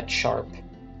that sharp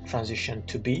transition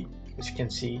to be. As you can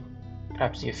see,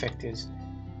 perhaps the effect is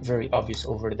very obvious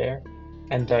over there.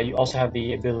 And you also have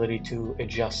the ability to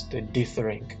adjust the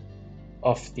dithering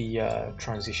of the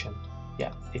transition.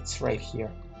 Yeah, it's right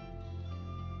here.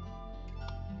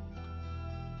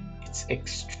 It's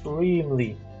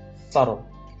extremely subtle,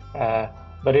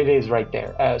 but it is right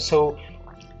there. So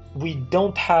we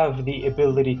don't have the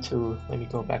ability to, let me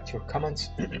go back to your comments.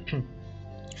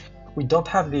 We don't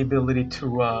have the ability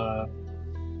to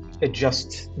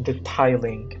adjust the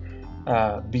tiling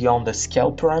beyond the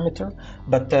scale parameter.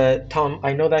 But Tom,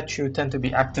 I know that you tend to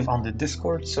be active on the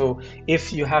Discord, so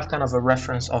if you have kind of a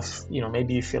reference of, you know,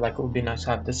 maybe you feel like it would be nice to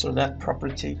have this or that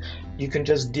property, you can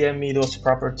just DM me those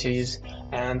properties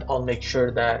and I'll make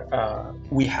sure that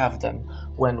we have them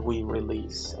when we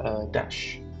release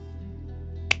Dash.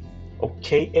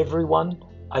 Okay, everyone,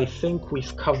 I think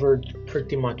we've covered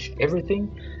pretty much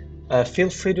everything. Feel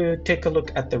free to take a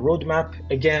look at the roadmap.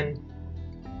 Again,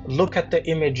 look at the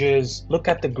images, look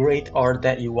at the great art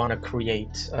that you want to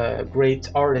create, great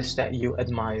artists that you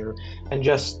admire, and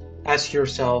just ask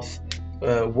yourself,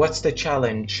 what's the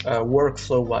challenge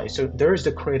workflow-wise? So there is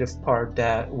the creative part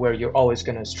that where you're always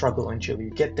going to struggle until you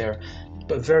get there.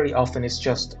 But very often it's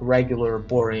just regular,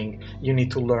 boring. You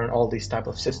need to learn all these type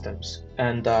of systems.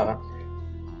 And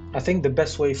I think the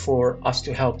best way for us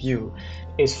to help you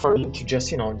is for you to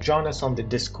just, you know, join us on the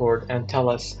Discord and tell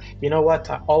us, you know what,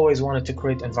 I always wanted to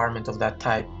create environment of that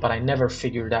type, but I never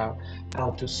figured out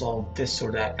how to solve this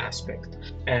or that aspect.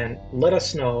 And let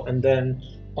us know, and then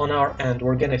on our end,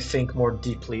 we're going to think more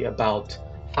deeply about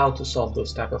how to solve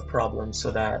those type of problems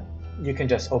so that you can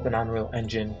just open Unreal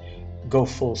Engine, go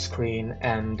full screen,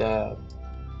 and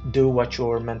do what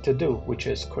you're meant to do, which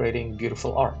is creating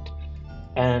beautiful art.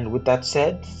 And with that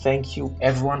said, thank you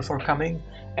everyone for coming,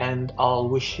 and I'll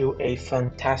wish you a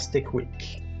fantastic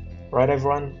week. Right,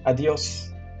 everyone? Adios.